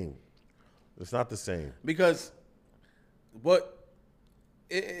same. It's not the same. Because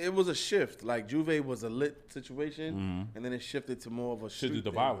it was a shift. Like Juve was a lit situation, and then it shifted to more of a street Shit, the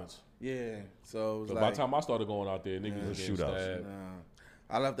thing. violence. Yeah, so it was But like by the time I started going out there, niggas was getting shootouts. stabbed.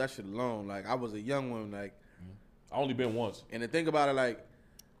 I left that shit alone. Like I was a young one. Like, I only been once. and to think about it, like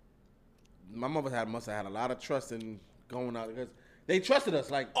my mother must have had a lot of trust in going out because they trusted us.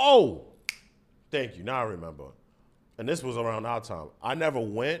 Like, Oh, thank you. Now I remember. And this was around our time. I never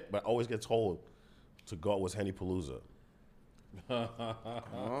went, but I always get told to go was Henny Palooza.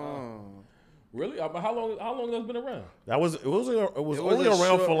 Really? How long has it been around? It was only a around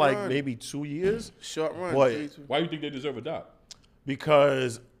short for like run. maybe 2 years. short run. But- Why do you think they deserve a doc?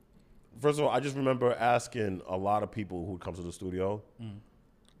 Because first of all, I just remember asking a lot of people who'd come to the studio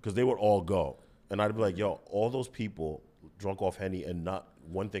because they would all go, and I'd be like, "Yo, all those people drunk off Henny and not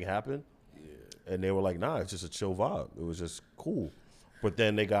one thing happened," and they were like, "Nah, it's just a chill vibe. It was just cool." But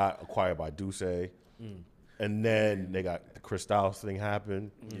then they got acquired by Duce, and then they got the Chris Styles thing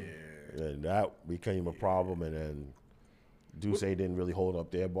happened, and that became a problem, and then Duce didn't really hold up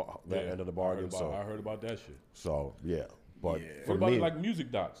their end of the bargain. I heard about that shit. So yeah. But What for about me, like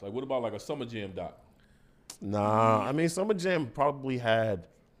music docs? Like what about like a Summer Jam doc? nah, I mean, Summer Jam probably had.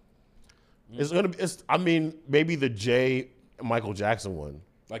 I mean, maybe the Michael Jackson one.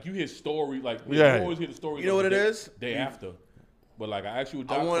 Like you hear story, like Yeah. you always hear the story. You know what it day, is? Day after, but like an actual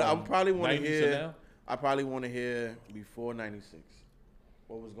doc. I from probably want to 90s to hear. now? I probably want to hear before '96.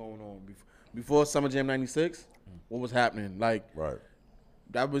 What was going on before Summer Jam '96? What was happening? Like Right.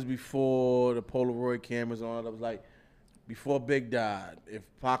 that was before the Polaroid cameras and all that. It was like before Big died. If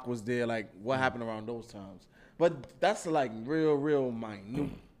Pac was there, like what happened around those times? But that's like real minute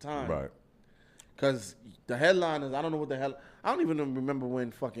time. Right. Cause the headliners, I don't know what the hell. I don't even remember when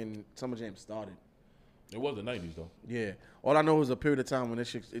fucking Summer Jam started. It was the 90s though. Yeah, all I know was a period of time when it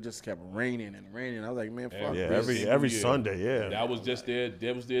just kept raining and raining. I was like, man, fuck Yeah, this. every year. Sunday, yeah. That was just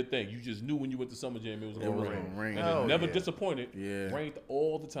that was their thing. You just knew when you went to Summer Jam it was gonna was rain. gonna rain. And Hell it never yeah. disappointed. Yeah. Rained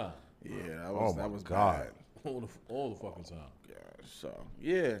all the time. Yeah, Oh my that was God. bad. All the fucking time. So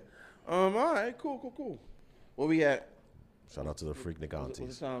yeah, all right, cool. What we at? Shout out to the Freaknik What's the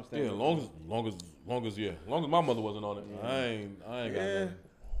aunties. time Yeah, stamp? long as my mother wasn't on it, I ain't got Yeah. nothing.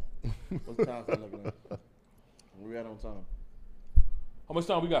 What's the time stamp looking like? Where we at on time? How much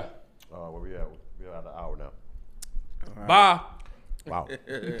time we got? Where we at? We're at an hour now. Bye. Wow.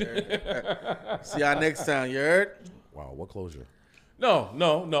 See y'all next time. You heard? Wow. What closure? No.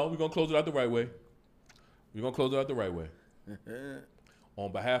 We're gonna close it out the right way.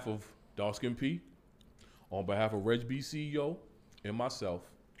 On behalf of Darkskin P, on behalf of Reg B CEO and myself,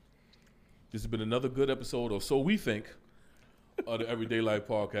 this has been another good episode of So We Think of the Everyday Life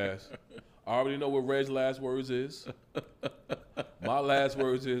Podcast. I already know what Reg's last words is. My last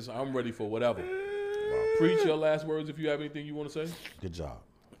words is I'm ready for whatever. Preach your last words if you have anything you want to say. Good job.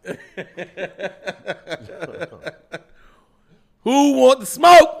 Who want the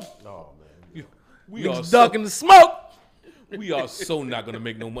smoke? Oh man. We are Duckin The Smoke. We are so not gonna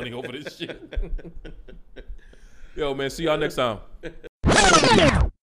make no money over this shit. Yo, man, see y'all next time.